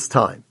at this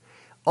time.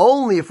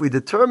 Only if we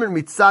determine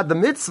mitzad the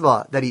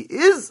mitzvah that he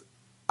is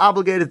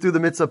obligated through the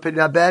mitzvah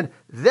pidyon ben,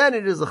 then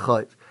it is a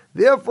chayv.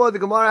 Therefore, the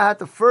Gemara had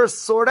to first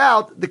sort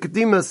out the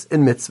kedimus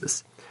in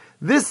mitzvahs.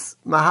 This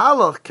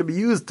mahalach can be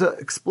used to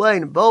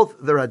explain both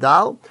the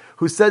Radal,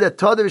 who said that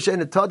Tada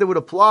v'shein Tada would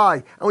apply,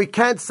 and we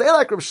can't say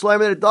like Rav Shlomo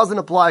that it doesn't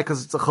apply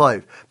because it's a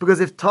chayv.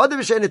 Because if Tada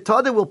v'shein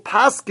Tada will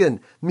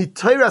paskin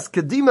mitayras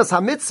kedimas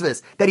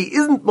hamitzvahs that he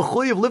isn't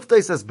mechuyev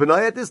liftais as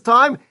benay at this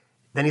time,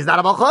 then he's not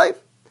a chayv.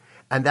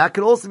 And that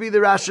can also be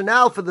the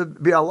rationale for the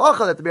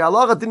Bi'alacha, that the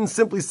Bi'alacha didn't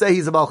simply say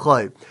he's a Baal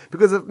Chayv.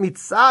 Because if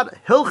mitzad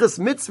hilchas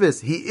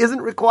mitzvahs, he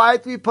isn't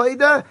required to be paid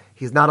there,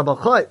 he's not a Baal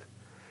Chayv.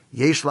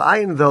 Yesh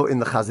la'ayin, though, in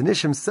the Chazon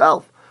Ish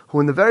himself, who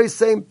in the very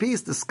same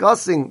piece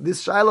discussing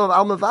this Shiloh of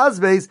Alma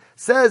Vazbeis,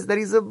 says that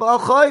he's a Baal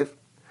Chayv.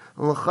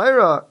 And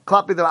l'chayra,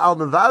 klapi the Al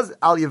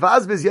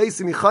Yevazbeis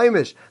Yesim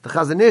Yichaymish, the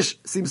Chazon Ish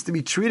seems to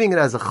be treating it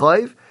as a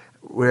Chayv,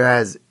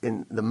 whereas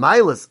in the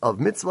Milas of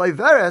Mitzvah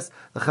Iveres,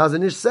 the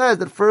Chazon Ish says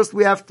that first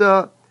we have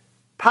to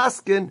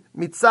paskin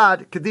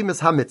mitzad kedimus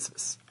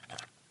hamitzvahs.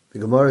 The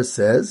Gemara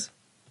says,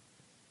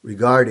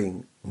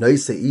 regarding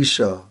Noise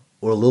Isha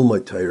or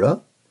Lilmod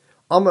Torah,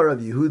 Amar Rav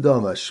Yehuda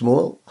Amar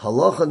Shmuel,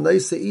 Halacha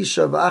Noise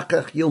Isha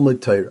v'achach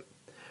Yilmod Torah.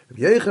 Rav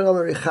Yechon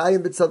Amar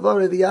Rechayim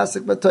b'tzavara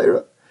v'yasek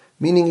b'Torah,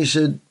 meaning you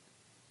should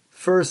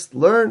first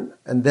learn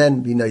and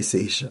then be Noise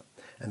Isha.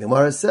 And the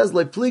Gemara says,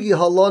 Le pligi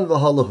halon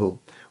v'halahu.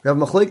 We have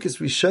machlekes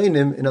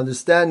Rishonim in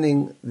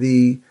understanding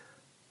the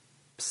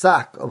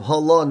psak of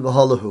halon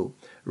v'halahu.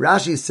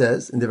 Rashi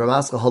says in the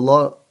Ramaska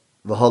halon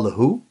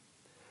v'halahu,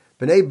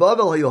 B'nei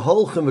Bavel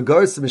hayoholchem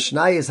v'garsim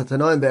mishnayis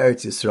hatanoim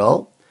be'eretz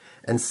Yisrael,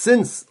 and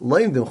since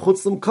leimdim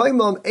chutzlam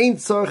kaimam ain't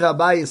tzarech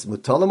abayis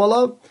mutalam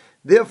alav,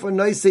 therefore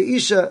noise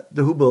isha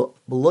dehu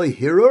b'loy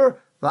hirur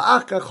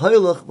v'achach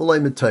haylach b'loy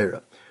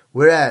mitayra.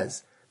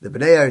 Whereas the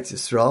B'nei Eretz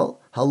Yisrael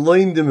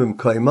haloimdim im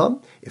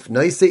kaimam, if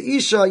noise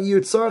isha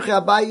yir tzarech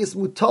abayis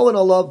mutalam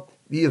alav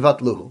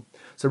v'yivatluhu.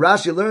 So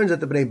Rashi learns that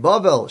the Bnei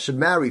Bavel should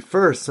marry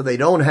first so they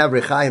don't have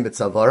Rechayim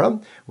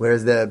B'Tzavaram,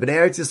 whereas the Bnei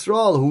Eretz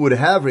Yisrael, who would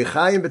have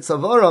Rechayim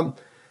B'Tzavaram,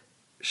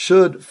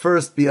 should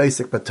first be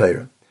Isaac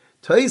B'Torah.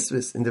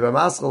 Taisvis in the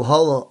Ramaskal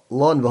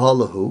Halon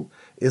V'Halahu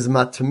is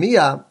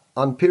Matamiya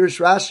on Pirish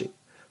Rashi.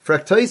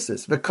 Frak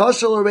Taisvis,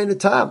 V'Kashal Orein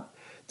Tam,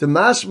 the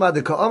Mashma,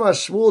 the Ka'amar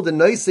Shmuel, the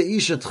Noise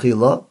Isha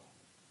Tchila,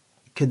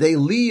 Kedei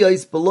Li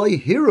Yais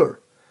B'Loi Hirur,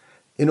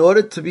 in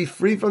order to be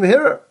free from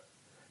Hirur.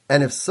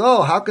 And if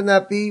so, how can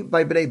that be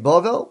by Bnei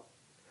Bavel?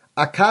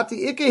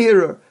 Akati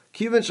ikehira,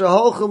 kiven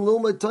shaholchem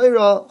lulmei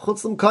Torah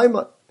chutzlam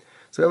kaima.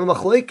 So we have a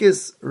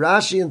machlekes,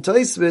 Rashi and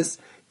Tosfos,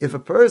 if a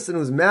person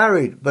who's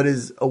married but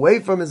is away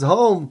from his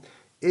home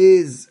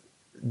is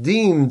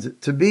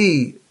deemed to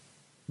be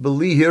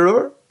beli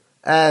hirur,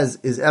 as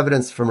is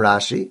evidenced from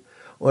Rashi,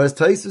 or as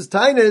Tosfos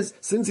Tainas,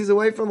 since he's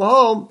away from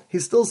home,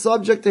 he's still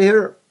subject to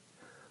hirur.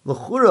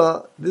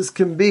 L'chura, this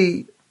can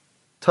be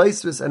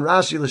Tosfos and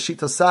Rashi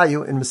l'shita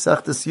sayu in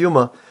Masechtas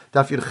Yuma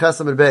Daf Yud Ches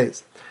Amud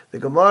Beis. The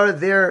Gemara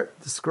there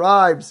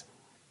describes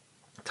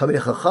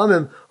Talmidei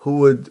Chachamim who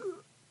would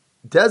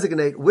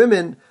designate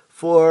women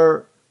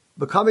for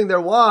becoming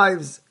their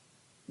wives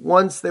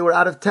once they were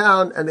out of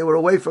town and they were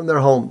away from their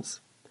homes.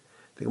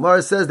 The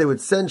Gemara says they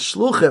would send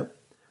shluchim.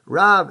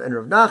 Rav and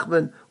Rav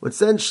Nachman would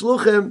send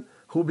shluchim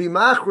who would be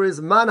machriz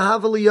man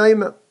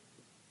havaliyayim.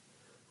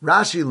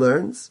 Rashi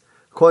learns,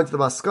 according to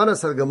the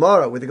Maskanas of the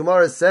Gemara, where the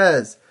Gemara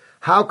says,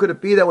 how could it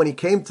be that when he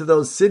came to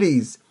those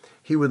cities,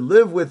 he would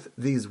live with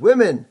these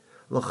women?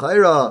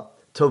 L'chayra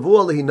tavu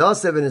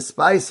alihinasev in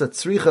espaisa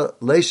tzricha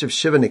leishav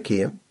shiva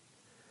nekiyim.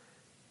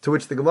 To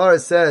which the Gemara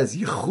says,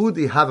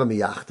 Yichudi hava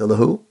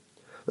miyachtelahu.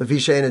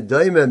 Levisha ein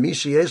adoyme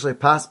misha yesh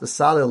lepas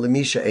besale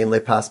lemisha ein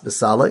lepas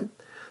besale.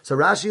 So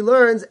Rashi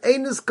learns,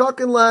 ein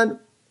niskaken lan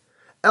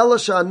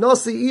elasha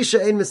nosi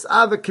isha ein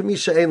misava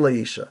kamisha ein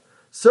leisha.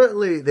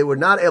 Certainly, they were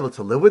not able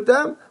to live with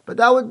them, but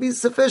that would be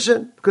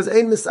sufficient because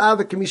ein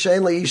misavik kamisha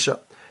ein leisha.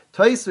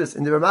 Tosfos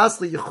in the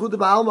Ramasli Yehuda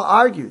Ba'alma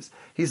argues.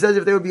 He says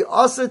if they would be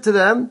usher to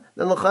them,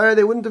 then l'chayra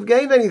they wouldn't have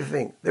gained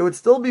anything. They would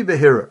still be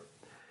behira.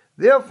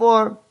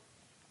 Therefore,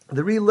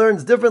 the Ri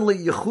learns differently.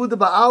 Yehuda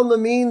Ba'alma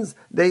means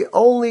they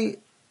only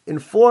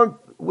inform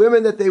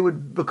women that they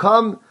would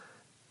become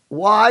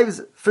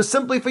wives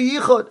simply for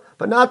yichud,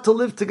 but not to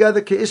live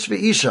together ke'ish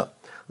ve'isha.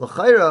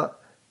 L'chayra,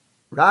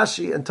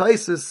 Rashi and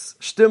Taisus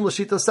shtim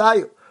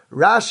l'shitasayu.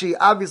 Rashi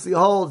obviously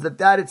holds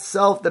that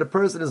itself, that a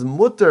person is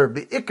mutter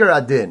be'ikar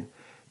adin,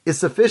 is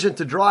sufficient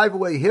to drive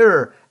away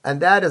hirer,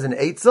 and that is an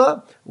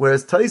eitzah,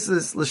 whereas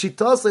Taisus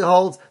l'shitasai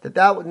holds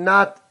that would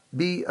not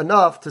be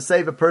enough to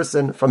save a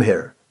person from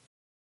hirer.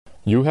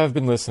 You have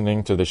been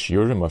listening to the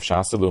Shiurim of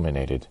Shas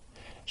Illuminated.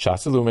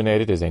 Shas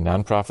Illuminated is a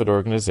non-profit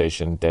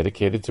organization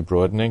dedicated to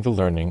broadening the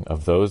learning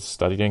of those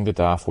studying the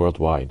daf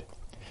worldwide.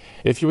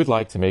 If you would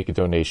like to make a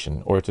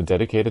donation or to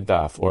dedicate a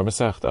daf or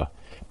masechta,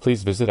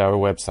 please visit our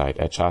website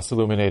at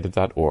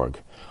shasilluminated.org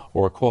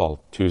or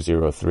call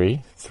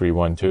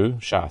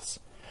 203-312-SHAS.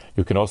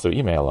 You can also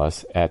email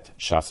us at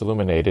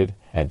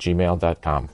shasilluminated@gmail.com.